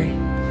temporary.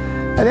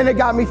 And then it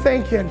got me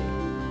thinking.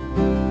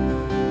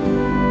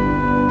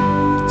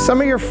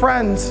 Some of your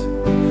friends,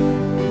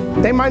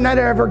 they might not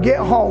ever get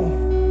home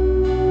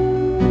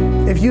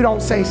if you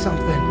don't say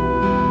something.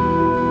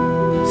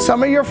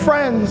 Some of your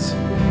friends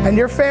and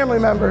your family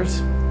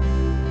members,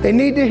 they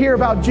need to hear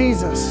about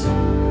Jesus.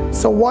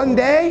 So one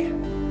day,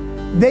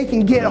 they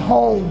can get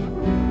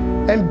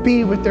home and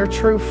be with their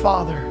true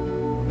Father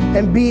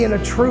and be in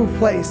a true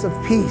place of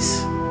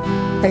peace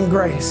and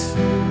grace.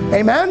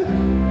 Amen?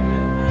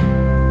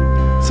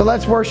 So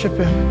let's worship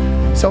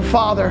Him. So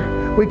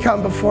Father, we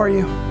come before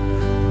you.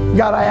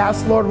 God, I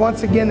ask, Lord,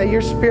 once again that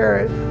your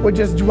Spirit would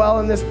just dwell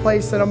in this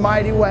place in a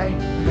mighty way.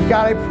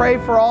 God, I pray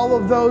for all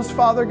of those,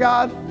 Father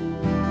God,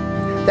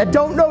 that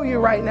don't know you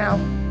right now.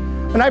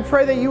 And I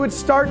pray that you would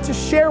start to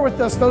share with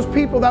us those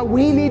people that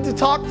we need to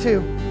talk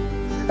to.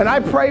 And I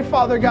pray,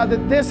 Father God,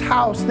 that this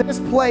house, this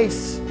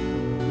place,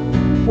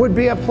 would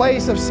be a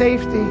place of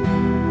safety,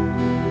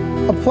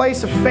 a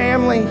place of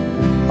family,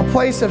 a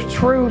place of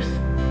truth,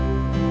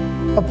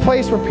 a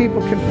place where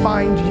people can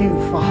find you,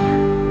 Father.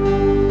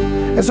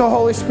 And so,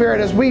 Holy Spirit,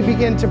 as we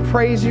begin to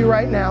praise you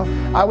right now,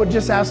 I would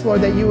just ask,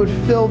 Lord, that you would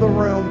fill the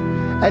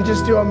room and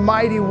just do a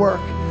mighty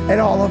work in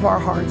all of our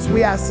hearts.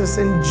 We ask this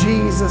in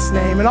Jesus'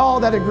 name. And all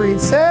that agreed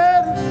said,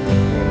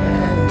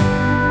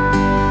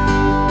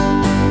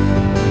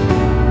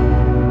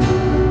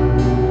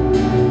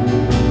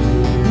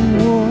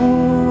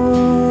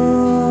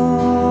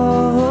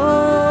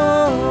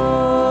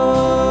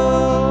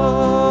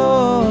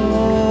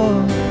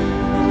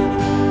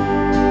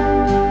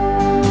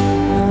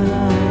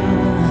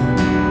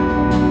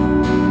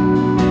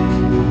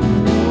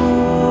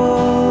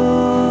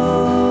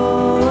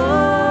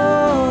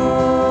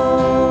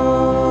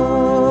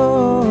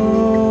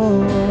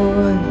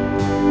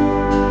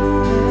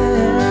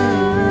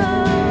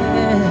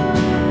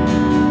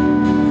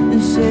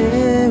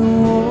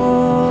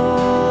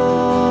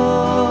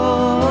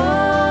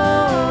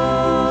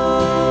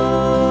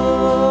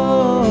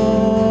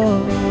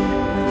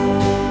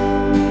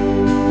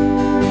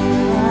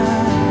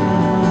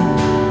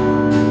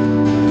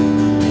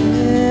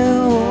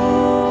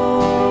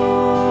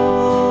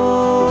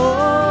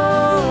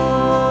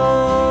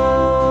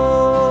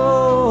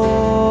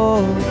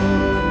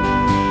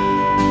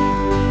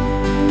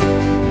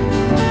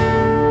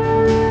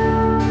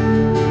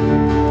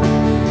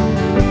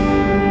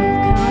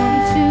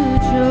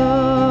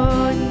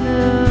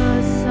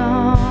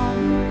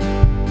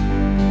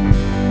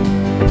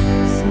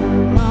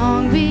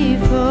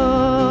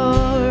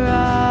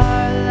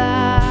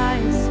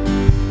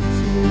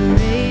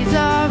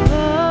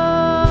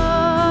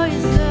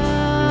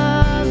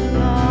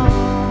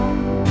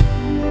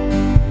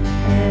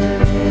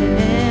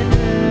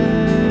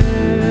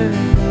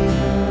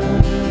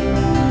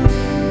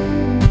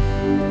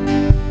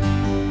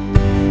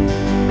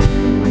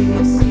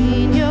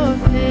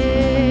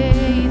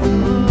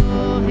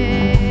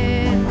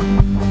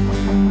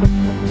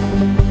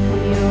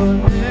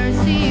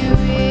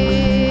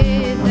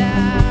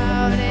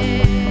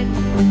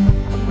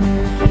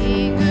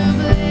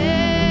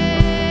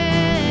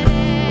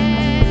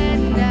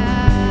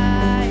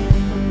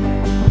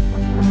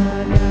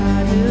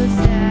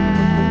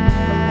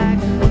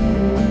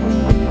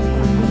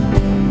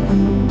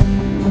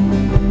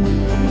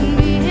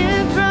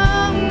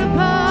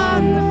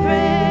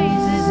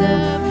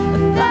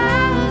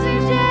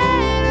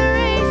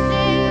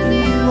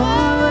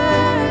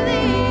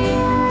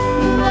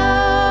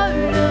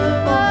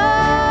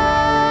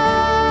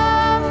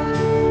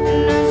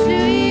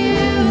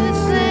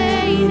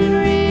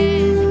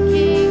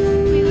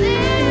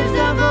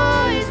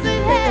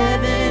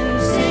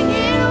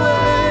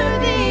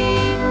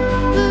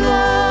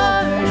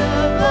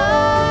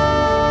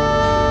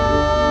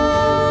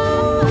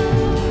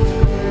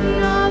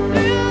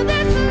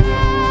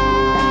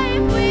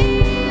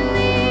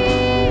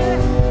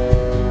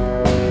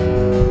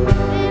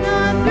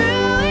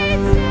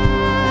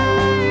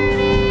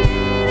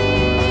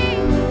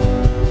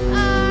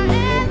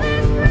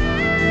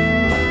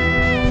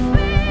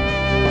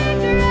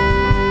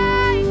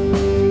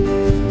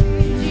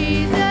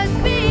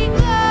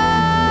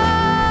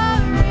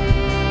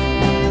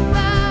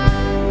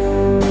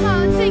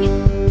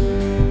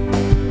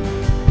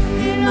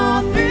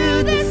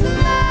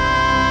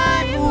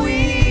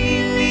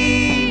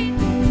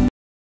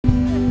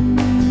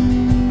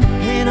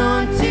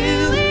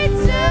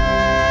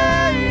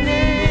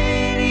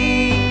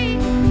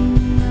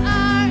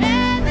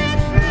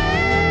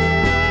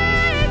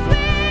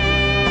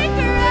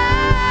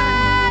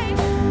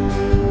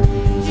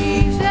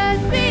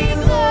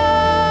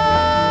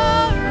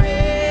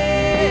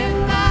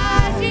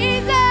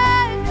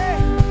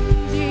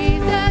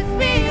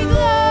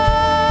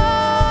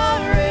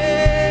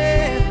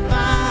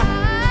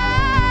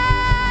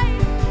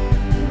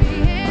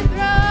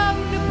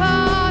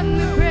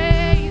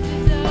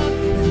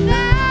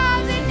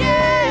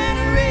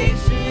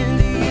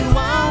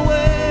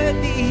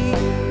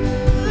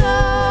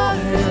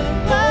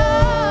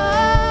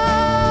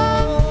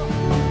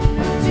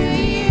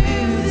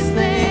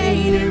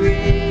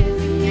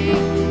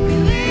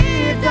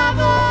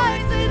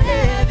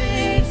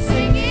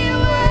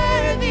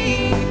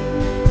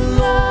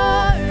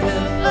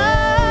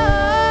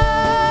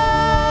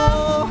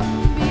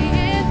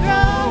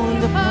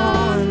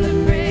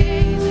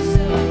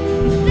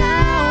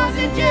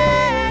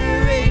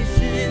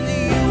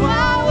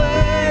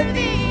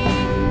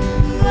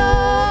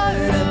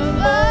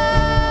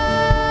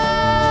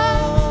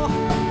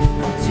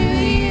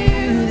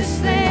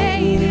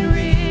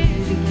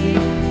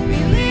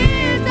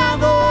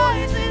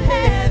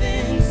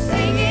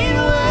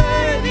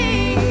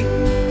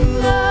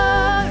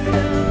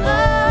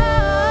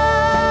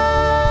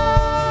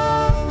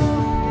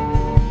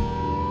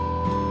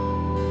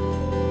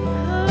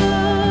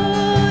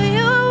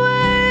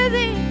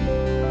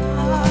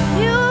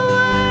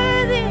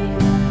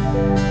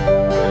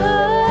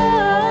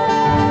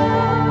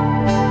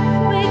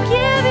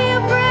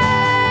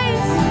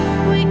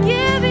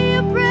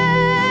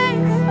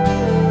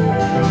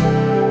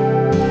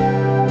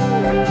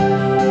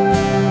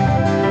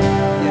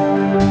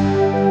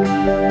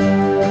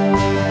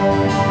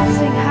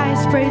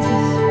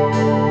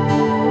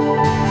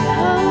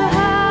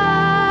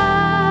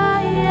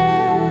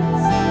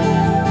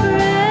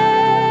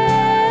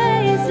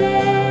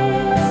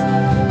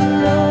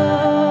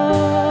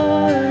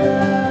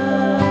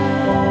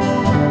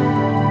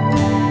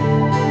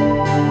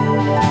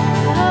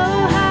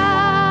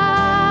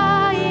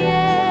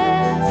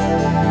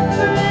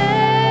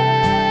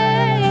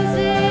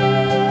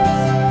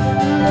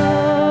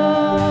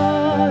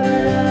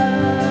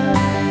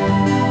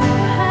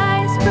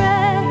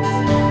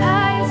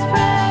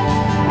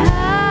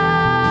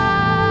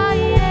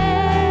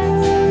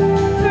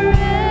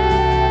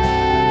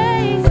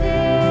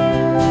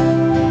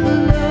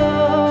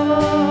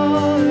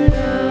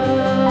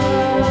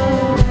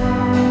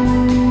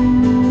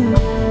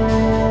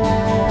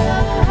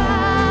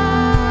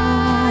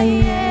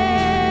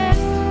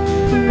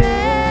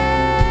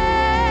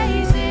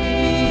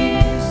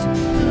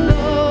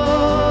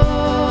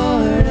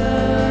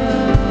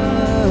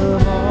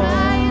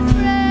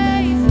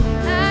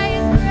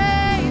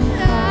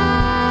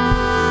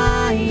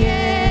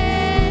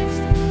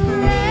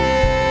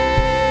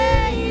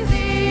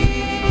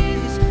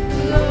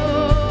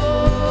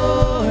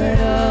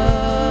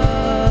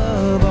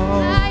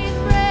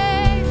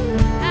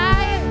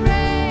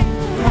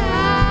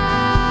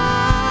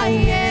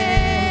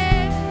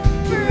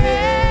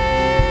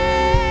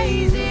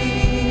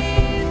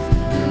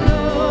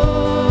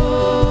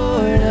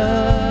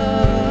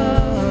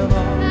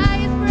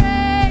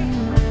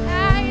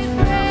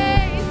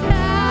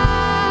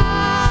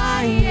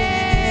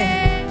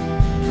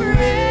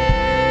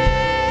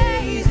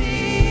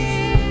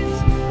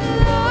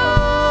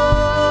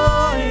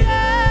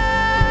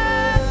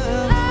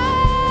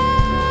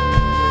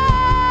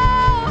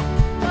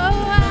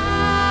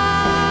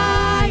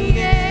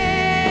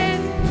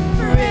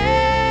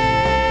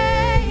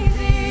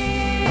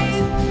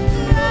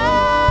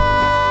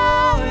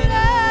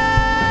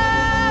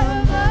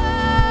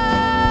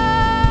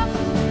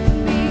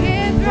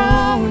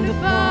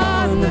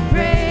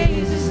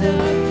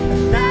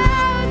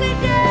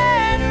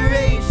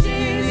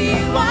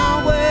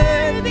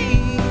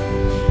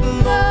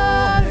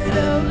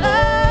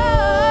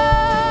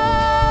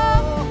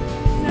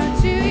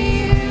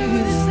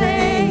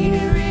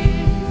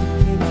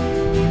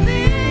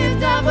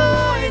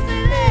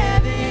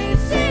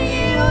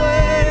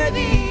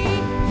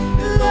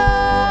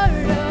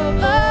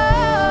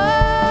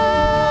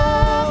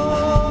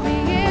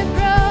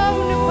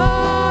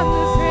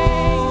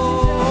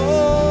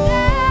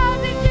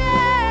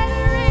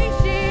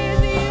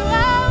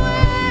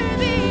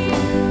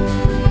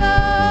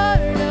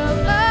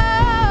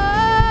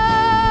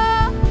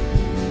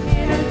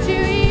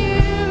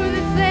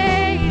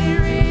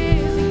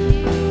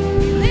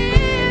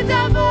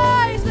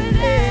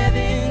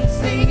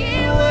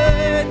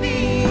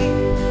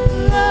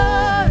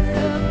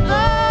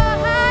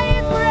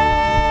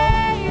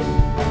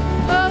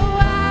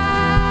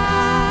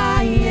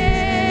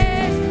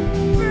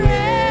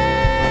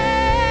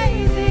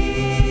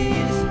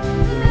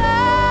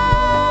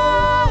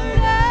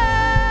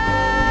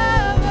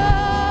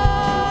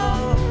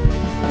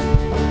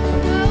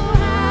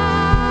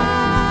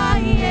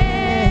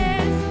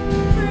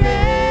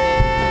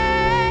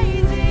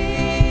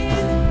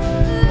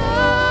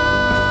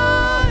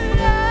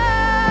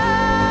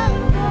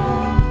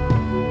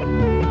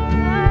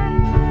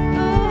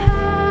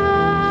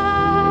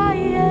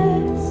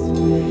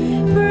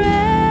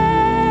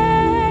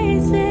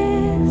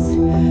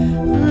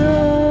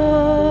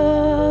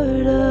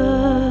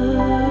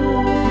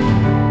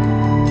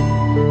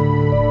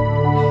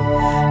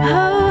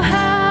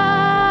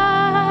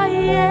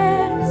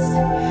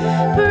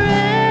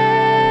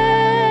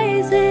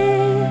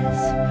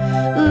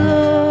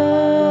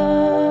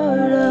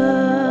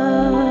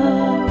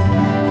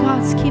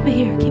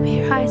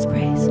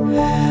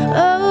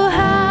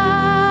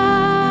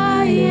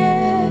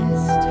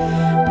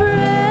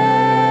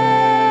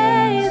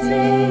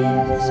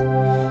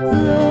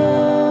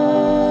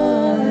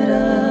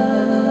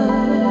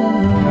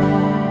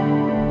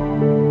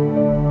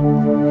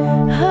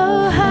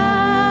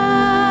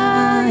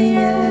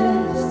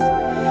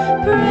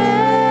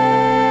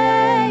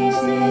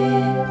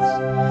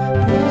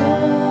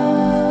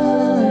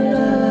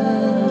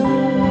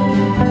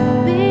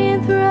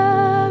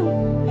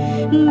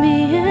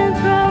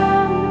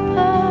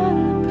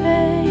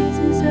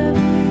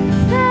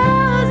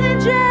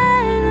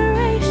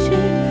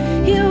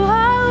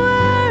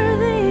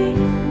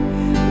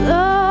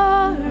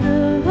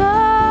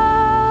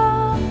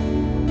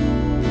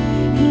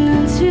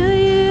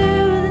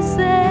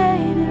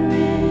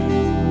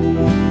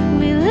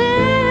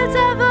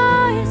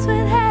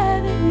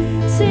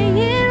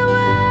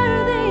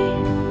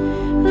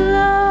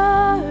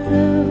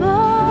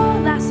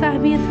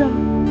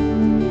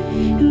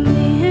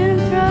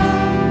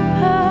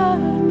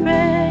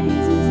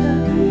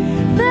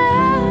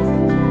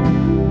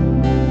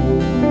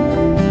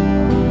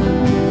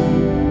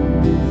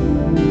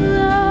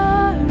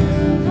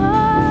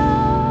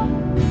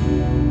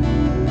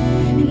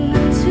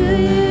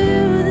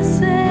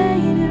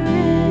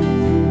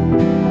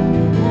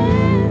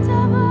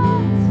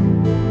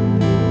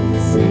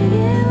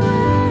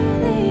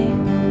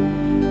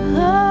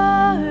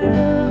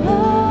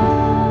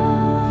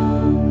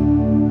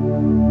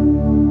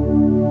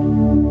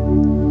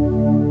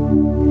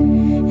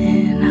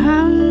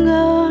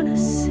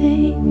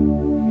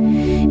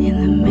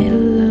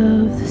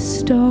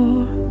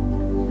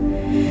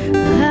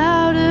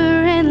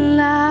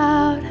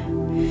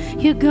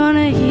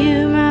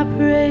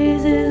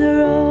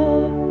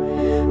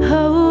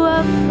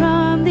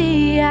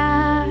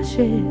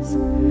 ashes,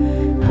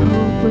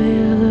 hope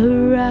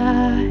will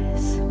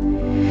arise.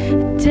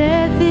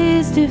 Death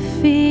is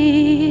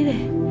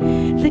defeated,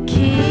 the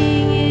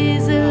King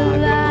is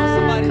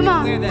alive. Come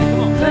on.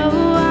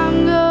 Oh,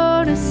 I'm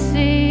gonna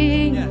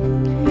sing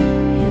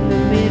in the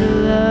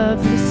middle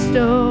of the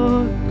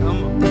storm.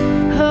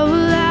 Oh,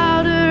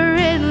 louder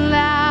and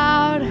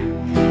louder,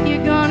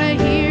 you're gonna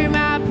hear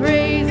my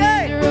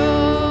praises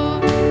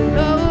roll.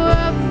 Oh,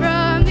 up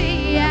from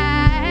the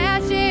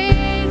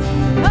ashes,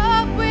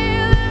 hope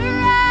will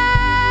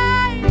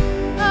arise.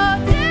 Oh,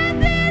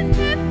 death is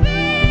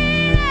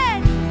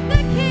defeated,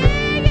 the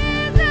King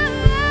is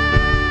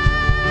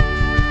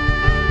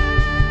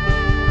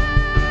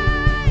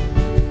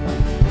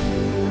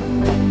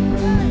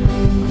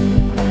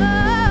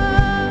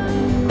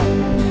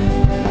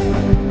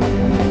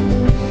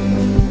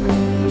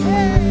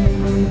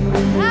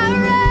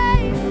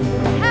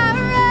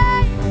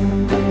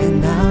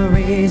And I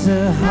raise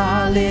a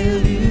hallelujah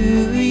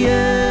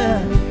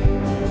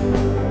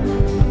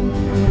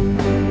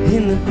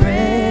in the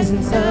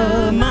presence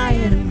of my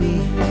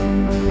enemy.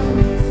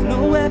 There's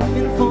no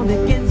weapon formed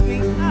against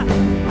me.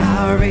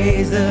 I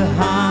raise a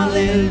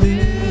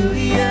hallelujah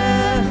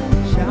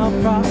shall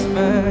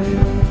prosper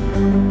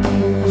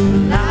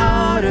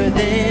louder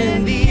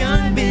than the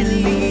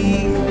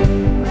unbelief.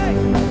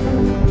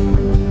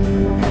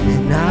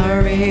 And I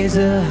raise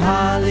a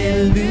hallelujah.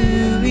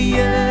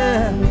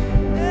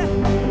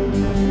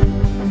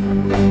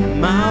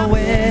 My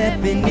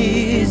weapon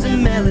is a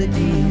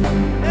melody.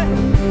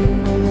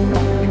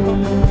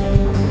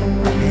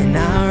 And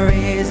I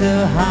raise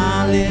a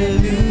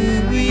hallelujah.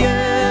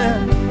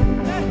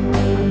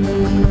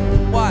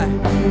 Why?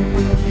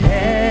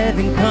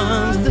 Heaven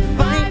comes to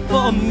fight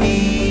for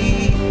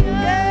me.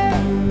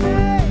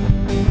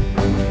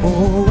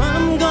 Oh,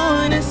 I'm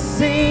gonna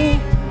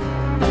sing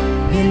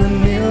in the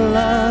middle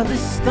of the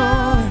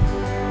storm.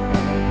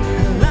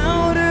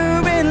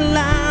 Louder and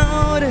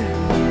louder,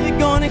 you're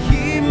gonna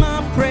hear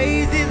my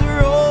praises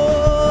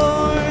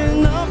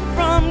roaring up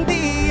from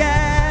the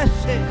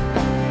ashes.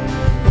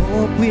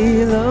 Hope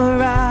will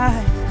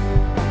arise,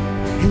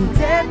 and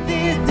death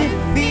is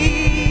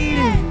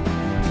defeated.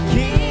 The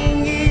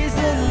King is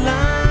alive.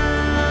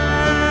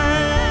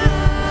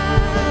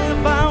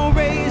 I'll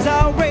raise a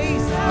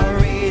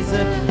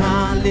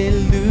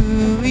hallelujah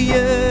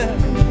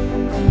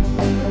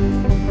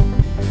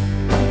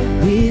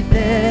with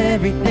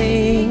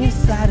everything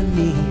inside of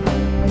me.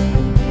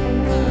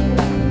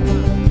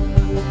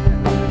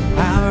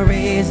 I'll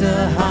raise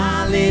a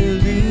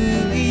hallelujah.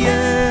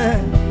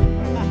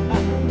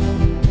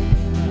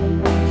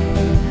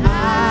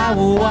 I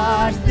will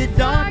watch the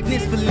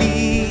darkness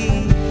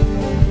flee.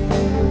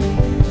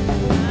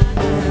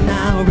 And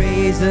I'll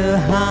raise a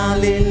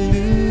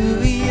hallelujah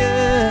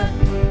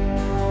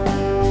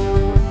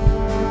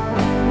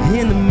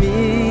in the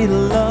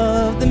middle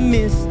of the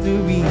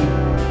mystery.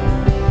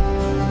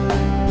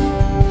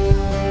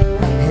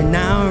 And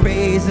I'll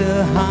raise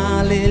a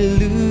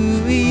hallelujah.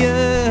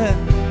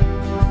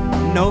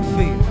 No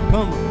fear,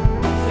 come on.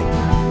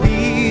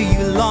 Fear,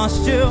 you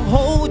lost your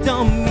hold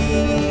on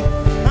me.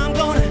 I'm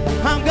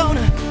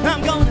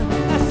gonna,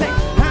 I say,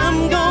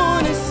 I'm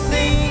gonna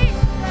sing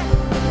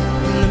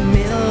in the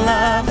middle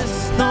of the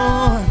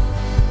storm.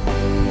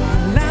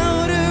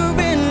 Louder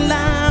and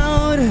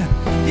louder,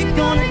 you're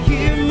gonna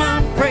hear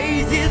my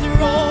praises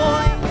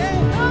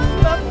roaring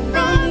up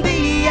from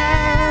the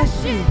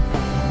ashes.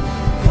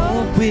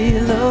 Hope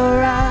will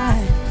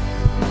arise,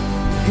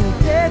 and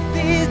death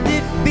is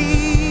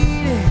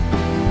defeated.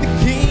 The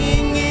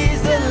King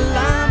is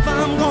alive.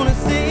 I'm gonna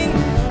sing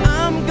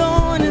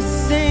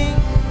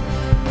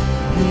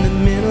in the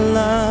middle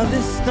of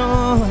the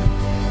storm.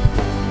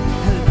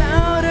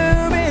 Louder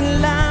and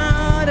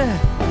louder,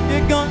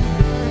 you're gonna.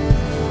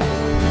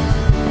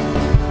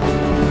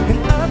 And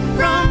up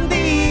from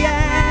the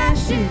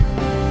ashes,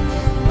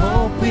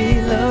 hope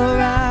will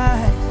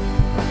arise,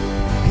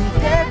 and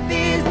death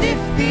is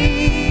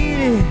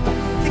defeated.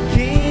 The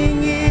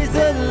King is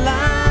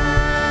alive.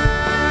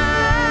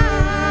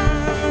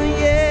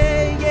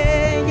 Yeah,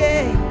 yeah,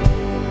 yeah.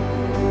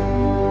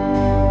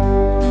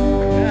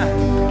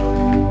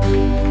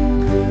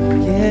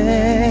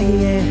 Yeah,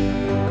 yeah.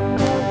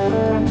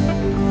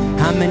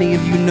 How many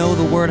of you know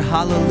the word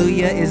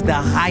hallelujah is the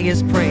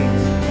highest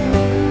praise?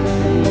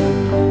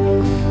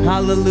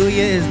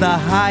 Hallelujah is the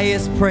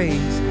highest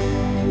praise.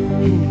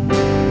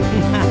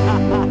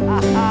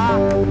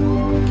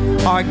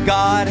 Our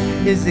God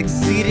is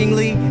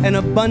exceedingly and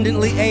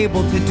abundantly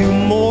able to do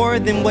more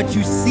than what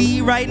you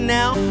see right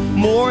now,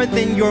 more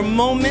than your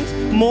moment,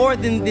 more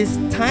than this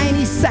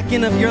tiny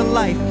second of your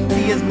life.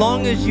 See, as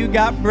long as you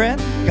got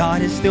breath,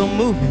 God is still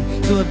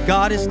moving. So if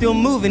God is still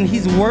moving,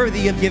 He's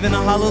worthy of giving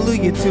a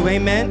hallelujah to,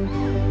 amen?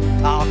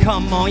 Oh,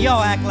 come on,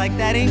 y'all act like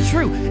that ain't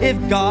true. If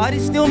God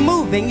is still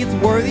moving, it's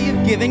worthy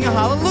of giving a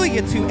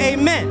hallelujah to,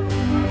 amen?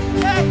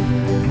 Hey.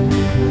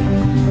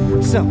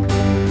 So,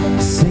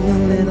 sing a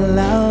little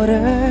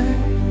louder.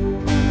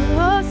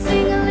 Oh,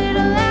 sing a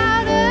little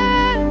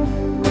louder.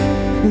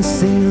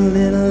 Sing a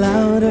little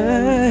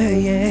louder,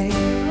 yeah.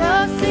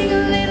 Oh, sing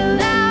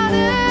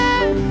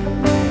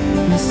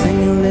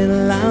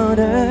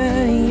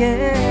louder,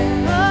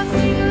 yeah. Oh,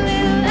 sing a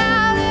little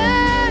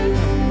louder.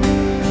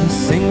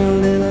 Sing a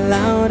little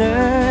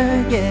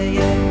louder, yeah,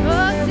 yeah.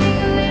 Oh, sing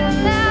a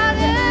little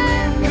louder.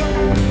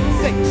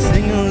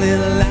 Sing a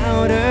little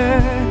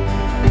louder.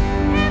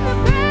 In the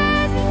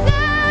presence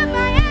of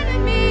my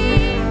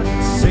enemy.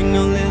 Sing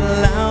a little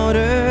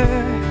louder.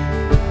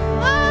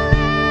 Oh,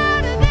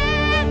 louder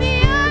than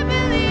the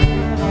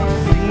unbelief.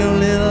 Sing a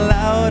little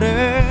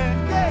louder.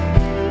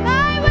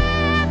 My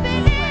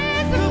weapon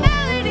is a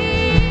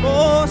melody.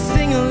 Oh,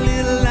 sing a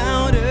little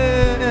louder,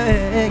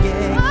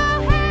 yeah.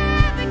 Oh,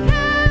 heaven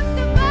comes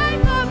to fight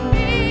for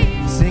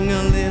me. Sing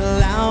a little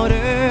louder.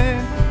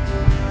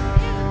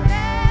 In the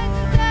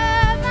presence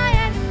of my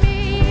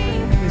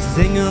enemy.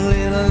 Sing a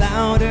little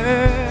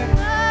louder.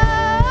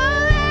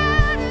 Oh,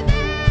 louder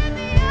than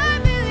the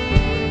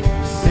unbelief.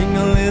 Sing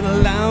a little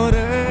louder,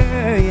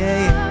 yeah,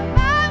 yeah. Oh,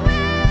 my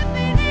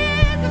weapon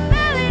is a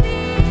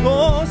melody.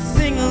 Oh,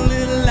 sing a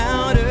little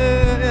louder.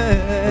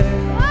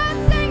 Oh,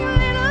 sing a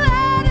little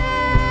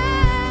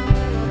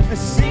louder.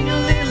 Sing a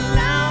little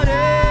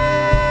louder.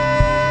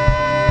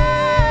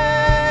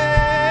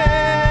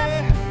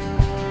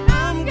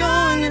 I'm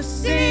gonna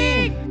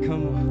sing.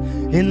 Come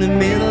on. In the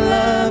middle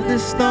of the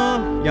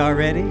storm. Y'all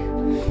ready?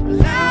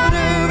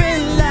 Louder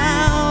and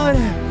louder.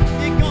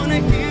 You're gonna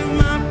hear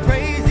my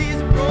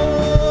praises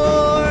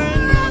roar.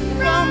 Up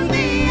from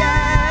the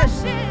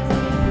ashes,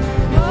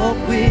 hope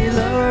will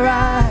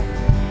arise.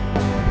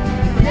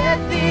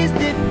 Death is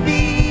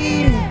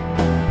defeated.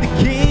 The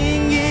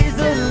King is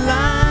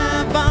alive.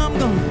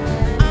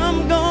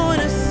 I'm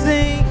gonna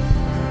sing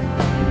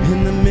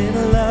in the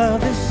middle of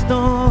the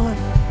storm.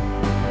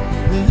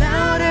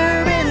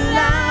 Louder and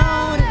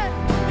louder.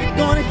 You're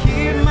gonna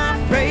hear my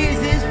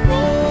praises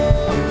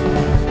roar.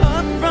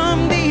 Up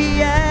from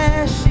the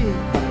ashes,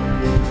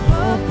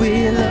 hope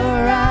will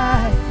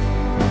arise.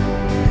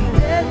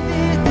 Death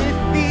is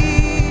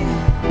defeated.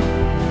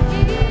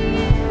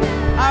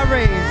 I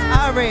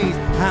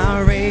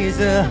raise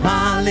a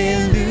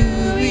hallelujah.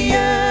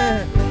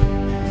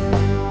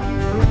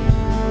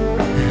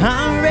 I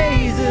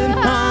raise a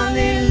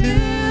hallelujah.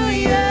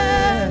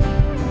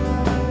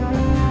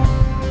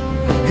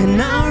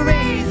 And I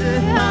raise a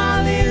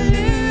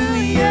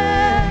hallelujah.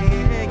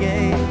 Yeah,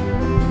 yeah.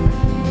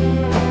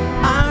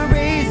 I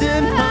raise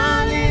a hallelujah.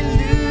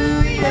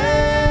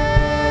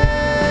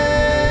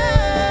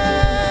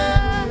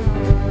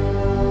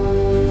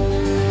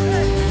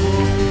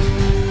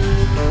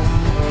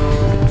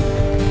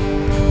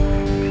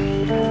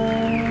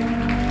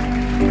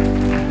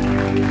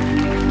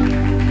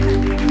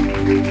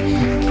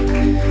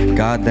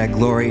 God, that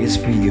glory is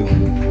for you.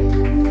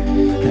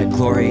 That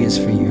glory is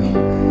for you.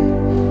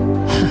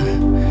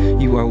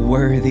 You are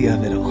worthy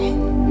of it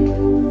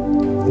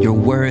all. You're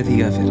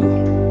worthy of it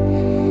all.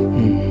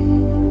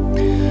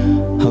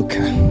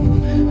 Okay.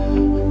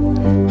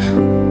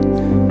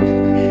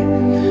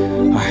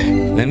 All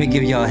right, let me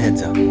give y'all a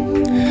heads up.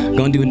 I'm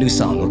gonna do a new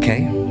song,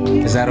 okay?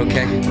 Is that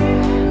okay?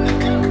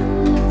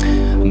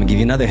 I'm gonna give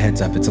you another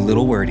heads up. It's a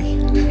little wordy.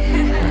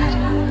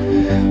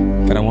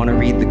 But I want to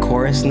read the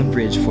chorus and the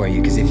bridge for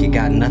you, because if you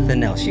got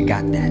nothing else, you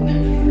got that,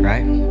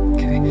 right?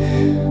 Okay.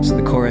 So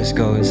the chorus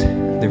goes,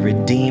 the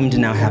redeemed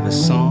now have a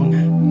song.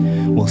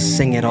 We'll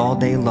sing it all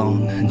day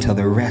long until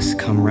the rest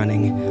come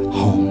running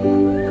home.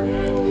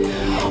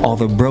 All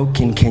the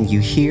broken can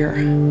you hear?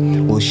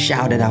 We'll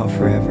shout it out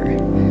forever.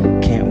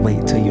 Can't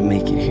wait till you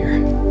make it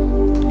here.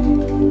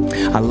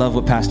 I love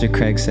what Pastor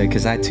Craig said,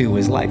 because I too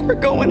was like, we're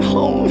going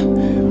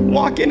home.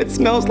 Walk in, it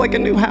smells like a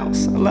new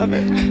house. I love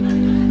it.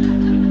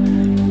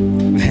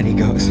 Then he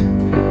goes,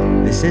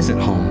 this isn't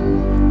home.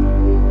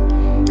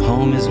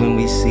 Home is when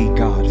we see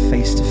God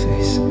face to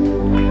face.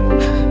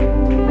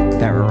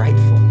 That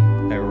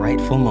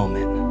rightful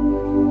moment.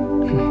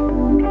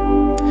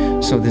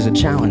 So there's a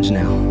challenge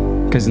now,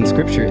 because in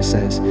scripture it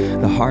says,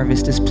 the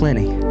harvest is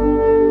plenty,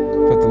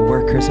 but the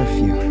workers are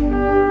few.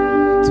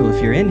 So if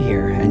you're in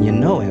here and you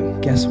know him,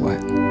 guess what?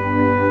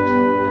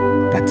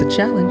 That's a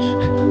challenge.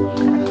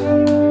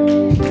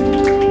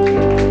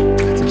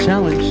 That's a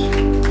challenge.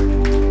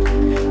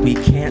 We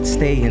can't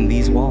stay in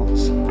these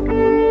walls.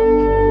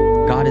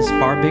 God is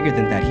far bigger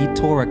than that. He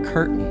tore a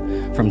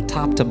curtain from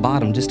top to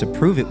bottom just to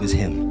prove it was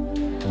him.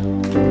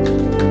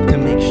 To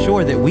make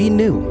sure that we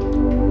knew,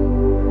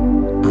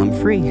 I'm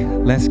free,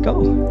 let's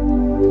go.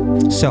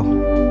 So,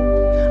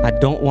 I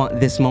don't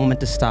want this moment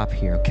to stop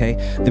here, okay?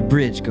 The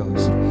bridge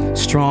goes,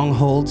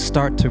 strongholds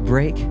start to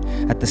break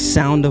at the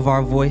sound of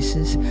our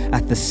voices,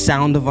 at the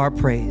sound of our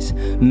praise.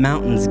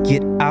 Mountains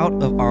get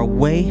out of our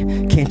way.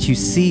 Can't you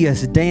see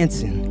us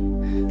dancing?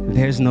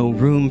 There's no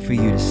room for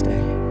you to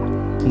stay.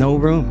 No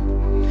room.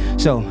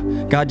 So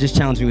God just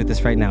challenged me with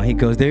this right now. He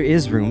goes, there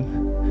is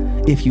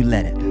room if you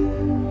let it.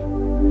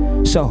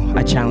 So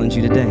I challenge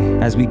you today,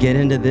 as we get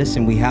into this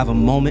and we have a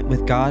moment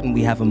with God and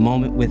we have a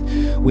moment with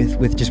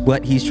just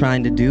what he's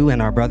trying to do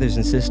and our brothers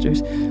and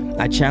sisters,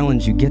 I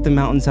challenge you, get the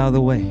mountains out of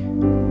the way.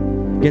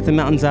 Get the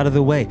mountains out of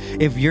the way.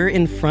 If you're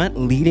in front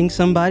leading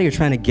somebody or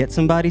trying to get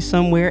somebody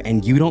somewhere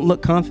and you don't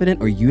look confident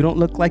or you don't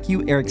look like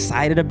you are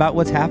excited about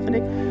what's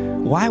happening,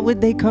 Why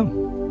would they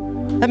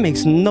come? That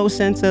makes no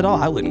sense at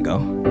all. I wouldn't go.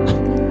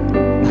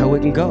 I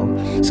wouldn't go.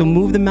 So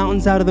move the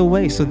mountains out of the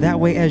way so that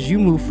way as you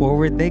move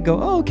forward, they go,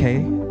 oh, okay,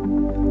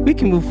 we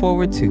can move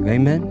forward too.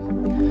 Amen?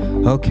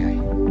 Okay.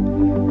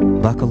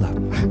 Buckle up.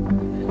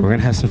 We're going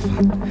to have some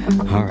fun.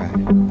 All right.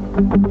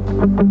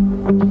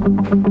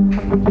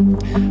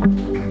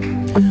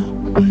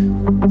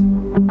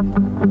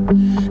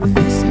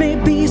 This may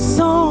be a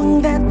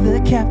song that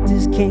the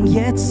captives can't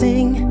yet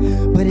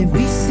sing, but if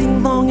we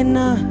sing long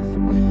enough,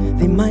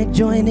 they might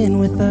join in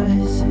with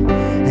us.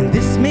 And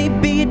this may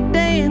be a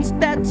dance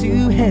that's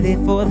too heavy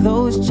for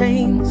those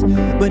chains,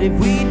 but if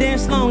we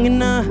dance long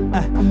enough,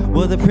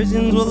 well, the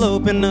prisons will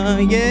open up.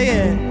 Yeah,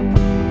 yeah.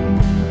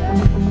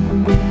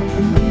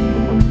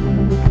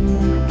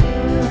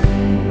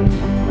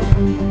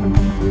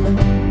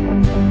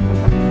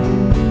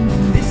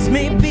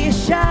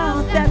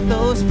 Shout that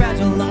those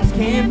fragile lungs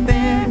can't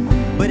bear,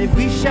 but if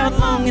we shout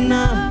long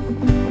enough,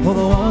 well,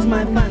 the walls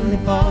might finally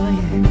fall, yeah.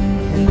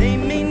 And they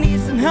may need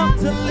some help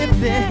to lift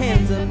their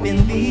hands up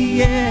in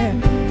the air,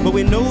 but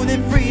we know that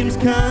freedom's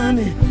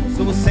coming,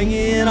 so we'll sing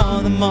it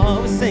all the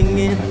more. We're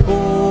singing,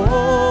 oh,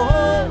 oh,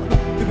 oh,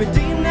 the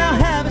redeemed now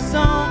have a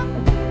song.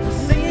 We'll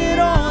sing it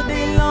all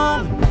day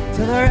long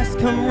till the rest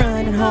come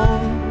running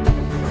home.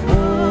 Oh,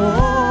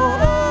 oh,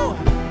 oh,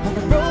 all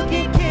the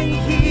broken can you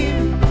hear?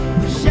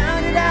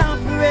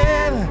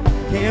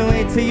 Can't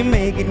wait till you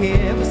make it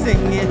here. We're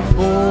singing,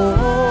 oh,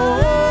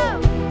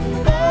 oh,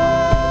 oh,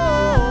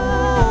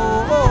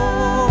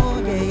 oh,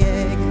 oh, yeah,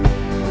 yeah, yeah.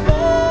 Oh,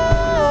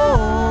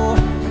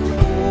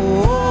 oh,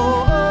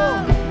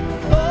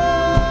 oh,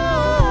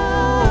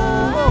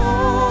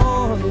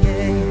 oh,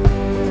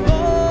 yeah.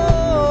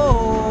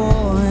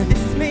 Oh,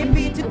 this may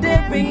be too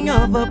daring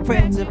of a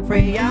prayer to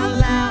pray out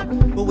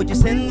loud, but would you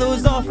send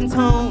those orphans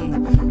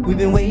home? We've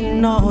been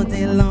waiting all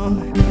day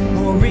long.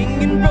 Oh,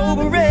 ring and roll,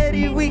 we're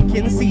ready, we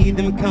can see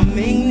them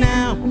coming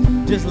now.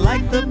 Just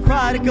like the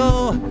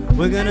prodigal,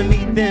 we're gonna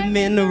meet them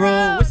in the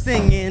road. We're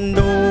singing,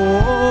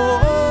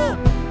 oh,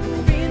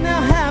 we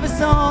now have a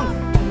song.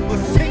 We'll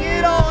sing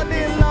it all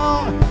day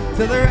long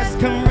till the rest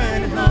come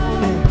running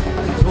home.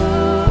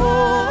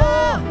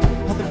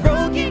 Oh, all the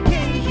broken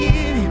can you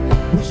hear me?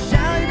 We'll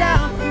shout it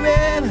out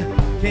forever.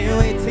 Can't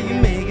wait till you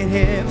make it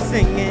here. We're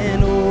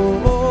singing, oh,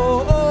 oh.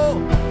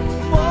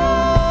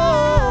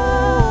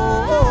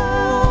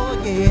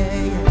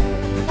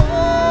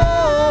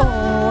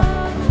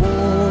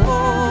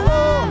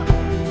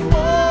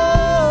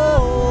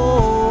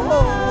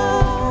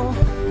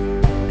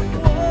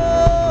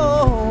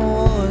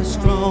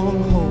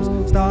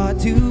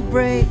 To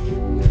break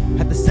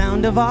at the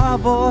sound of our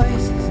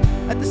voices,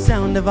 at the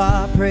sound of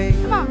our praise.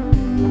 Come on.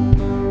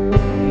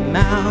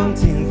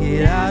 Mountains,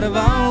 get out of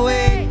our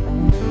way.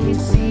 You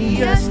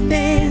see us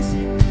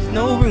dancing, there's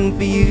no room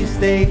for you to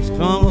stay.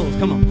 Strongholds,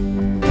 come on.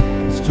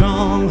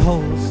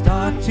 Strongholds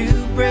start to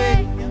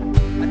break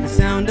at the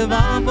sound of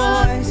our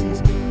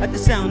voices, at the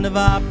sound of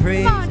our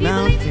praise. Come on,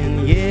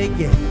 Mountain, yeah,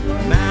 yeah.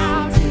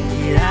 Mountain,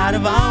 get out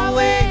of our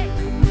way.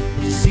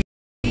 You see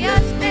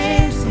us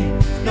dancing,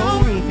 no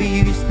room for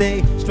you to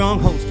stay.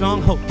 Stronghold,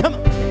 stronghold, come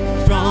on.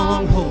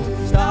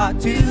 Strongholds start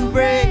to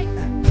break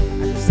at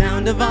the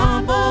sound of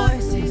our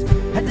voices,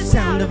 at the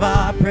sound of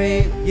our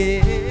praise.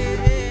 Yeah,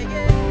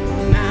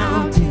 yeah.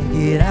 Mountain,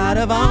 get out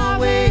of our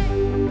way.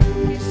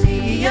 You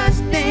see us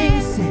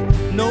dancing,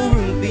 no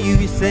room for you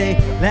to say.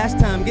 Last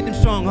time, get them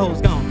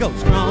strongholds gone. Go.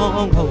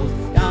 Strongholds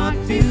start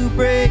to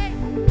break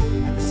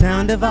at the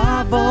sound of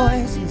our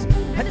voices,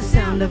 at the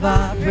sound of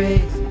our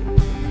praise.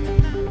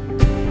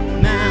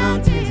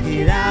 Mountains,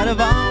 get out of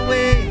our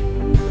way.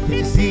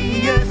 You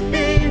see us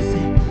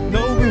dancing,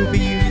 no room for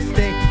you to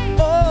stay.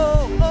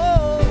 Oh,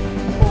 oh,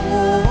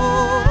 oh,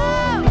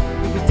 oh.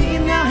 The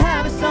redeemed now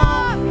have a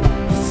song.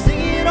 We'll sing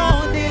it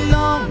all day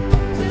long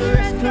till the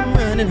rest come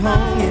running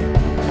home. Yeah.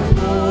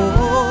 Oh, oh,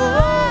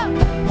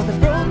 oh. All the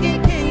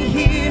broken, can you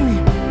hear me?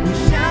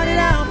 We'll shout it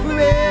out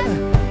forever.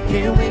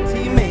 Can't wait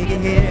till you make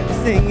it here.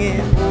 We're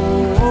singing.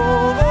 Oh, oh,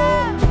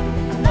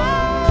 oh.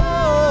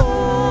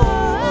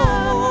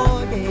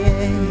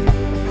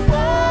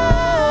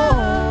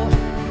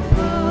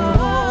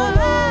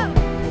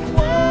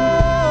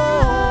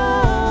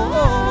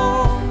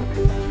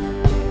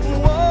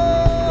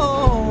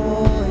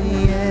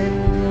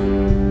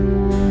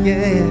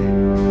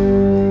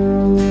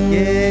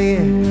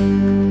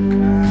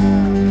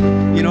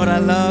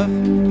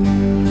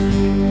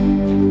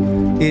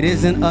 It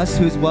isn't us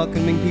who's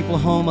welcoming people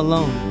home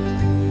alone.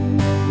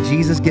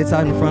 Jesus gets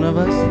out in front of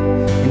us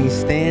and he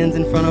stands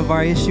in front of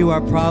our issue,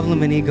 our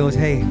problem, and he goes,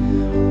 hey,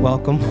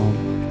 welcome home.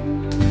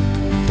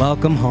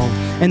 Welcome home.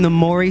 And the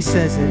more he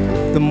says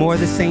it, the more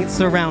the saints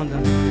surround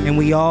him, and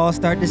we all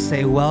start to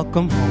say,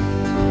 welcome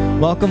home.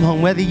 Welcome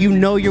home. Whether you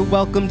know you're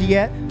welcomed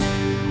yet,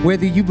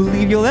 whether you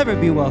believe you'll ever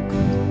be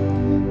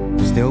welcomed,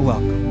 you're still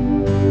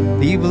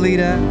welcome. Do you believe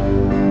that?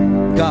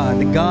 God,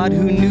 the God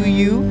who knew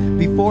you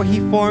before he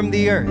formed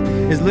the earth,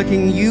 is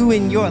looking you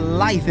in your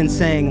life and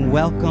saying,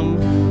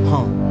 welcome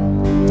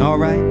home. All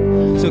right?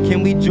 So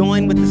can we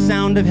join with the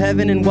sound of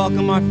heaven and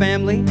welcome our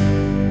family?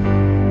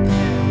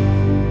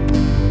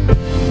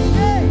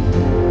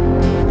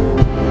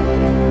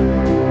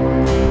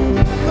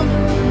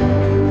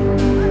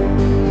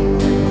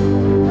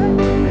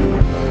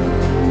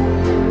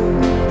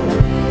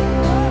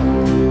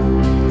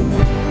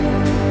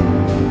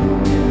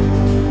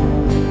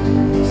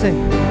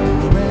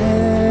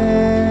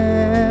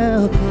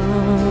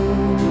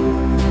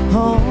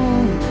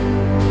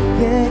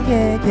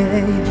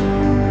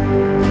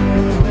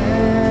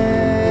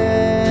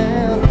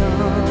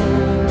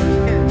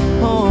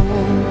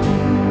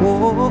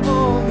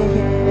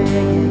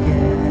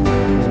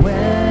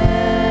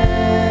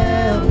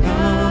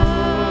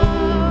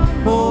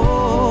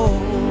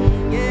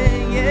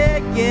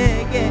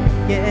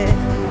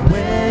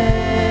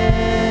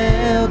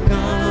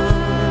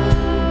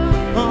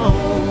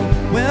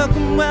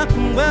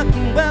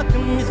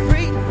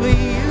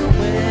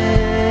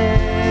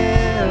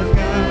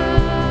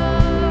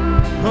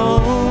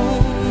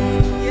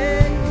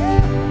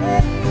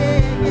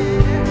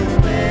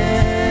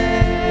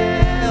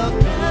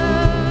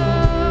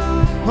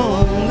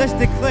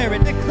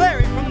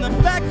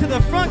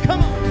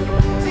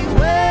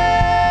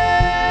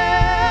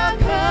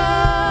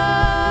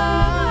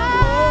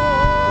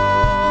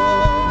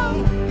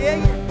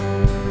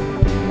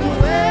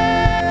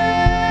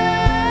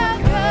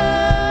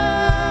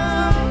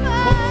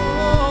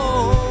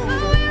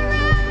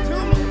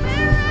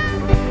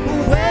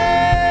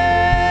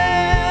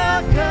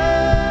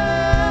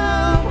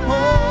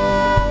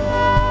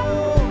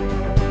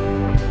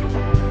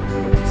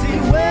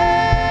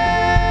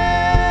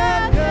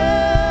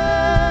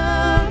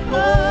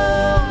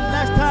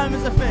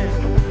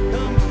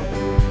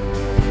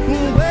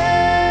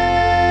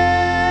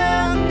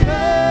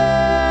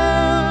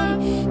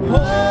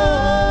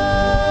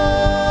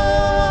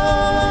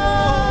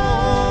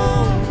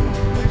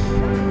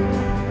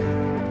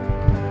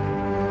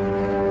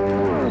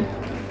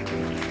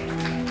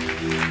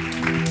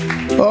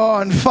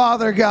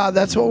 Father God,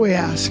 that's what we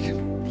ask.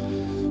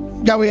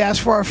 God, we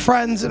ask for our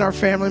friends and our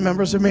family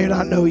members who may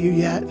not know you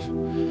yet.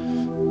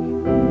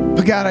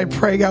 But God, I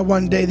pray, God,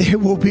 one day they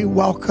will be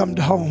welcomed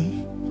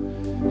home.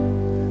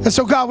 And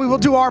so, God, we will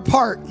do our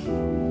part. We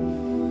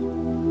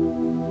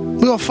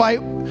will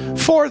fight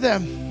for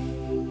them.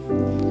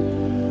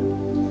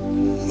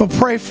 We'll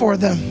pray for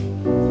them.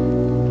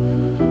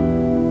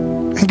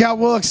 And God,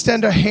 we'll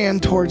extend a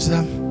hand towards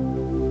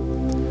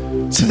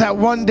them so that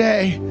one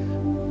day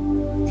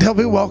they'll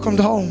be welcomed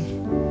home.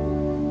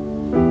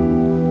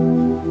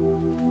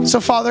 So,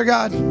 Father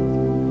God,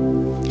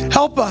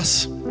 help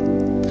us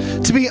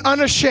to be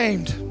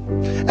unashamed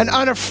and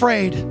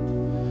unafraid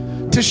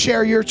to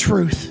share your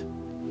truth.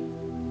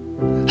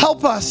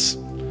 Help us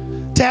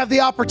to have the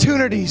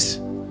opportunities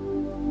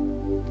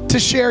to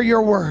share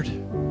your word,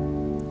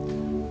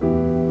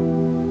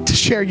 to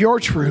share your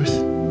truth,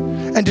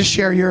 and to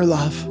share your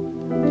love.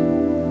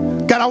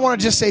 God, I want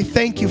to just say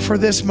thank you for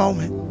this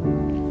moment.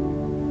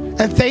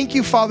 And thank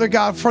you, Father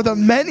God, for the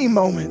many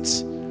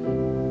moments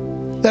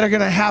that are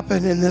going to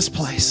happen in this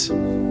place.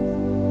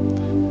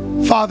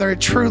 Father,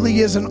 it truly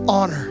is an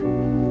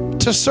honor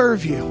to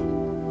serve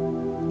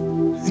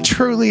you. It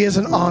truly is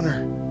an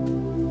honor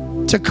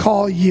to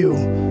call you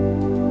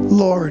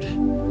Lord,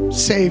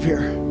 Savior,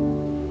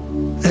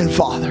 and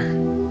Father.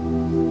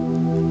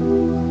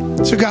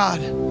 So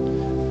God,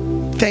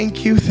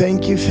 thank you,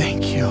 thank you,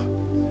 thank you.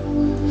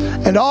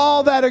 And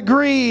all that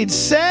agreed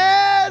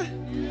said,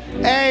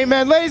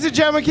 amen. Ladies and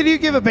gentlemen, can you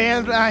give a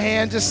band a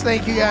hand? Just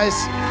thank you guys.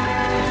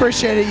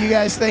 Appreciate it, you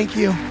guys. Thank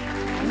you.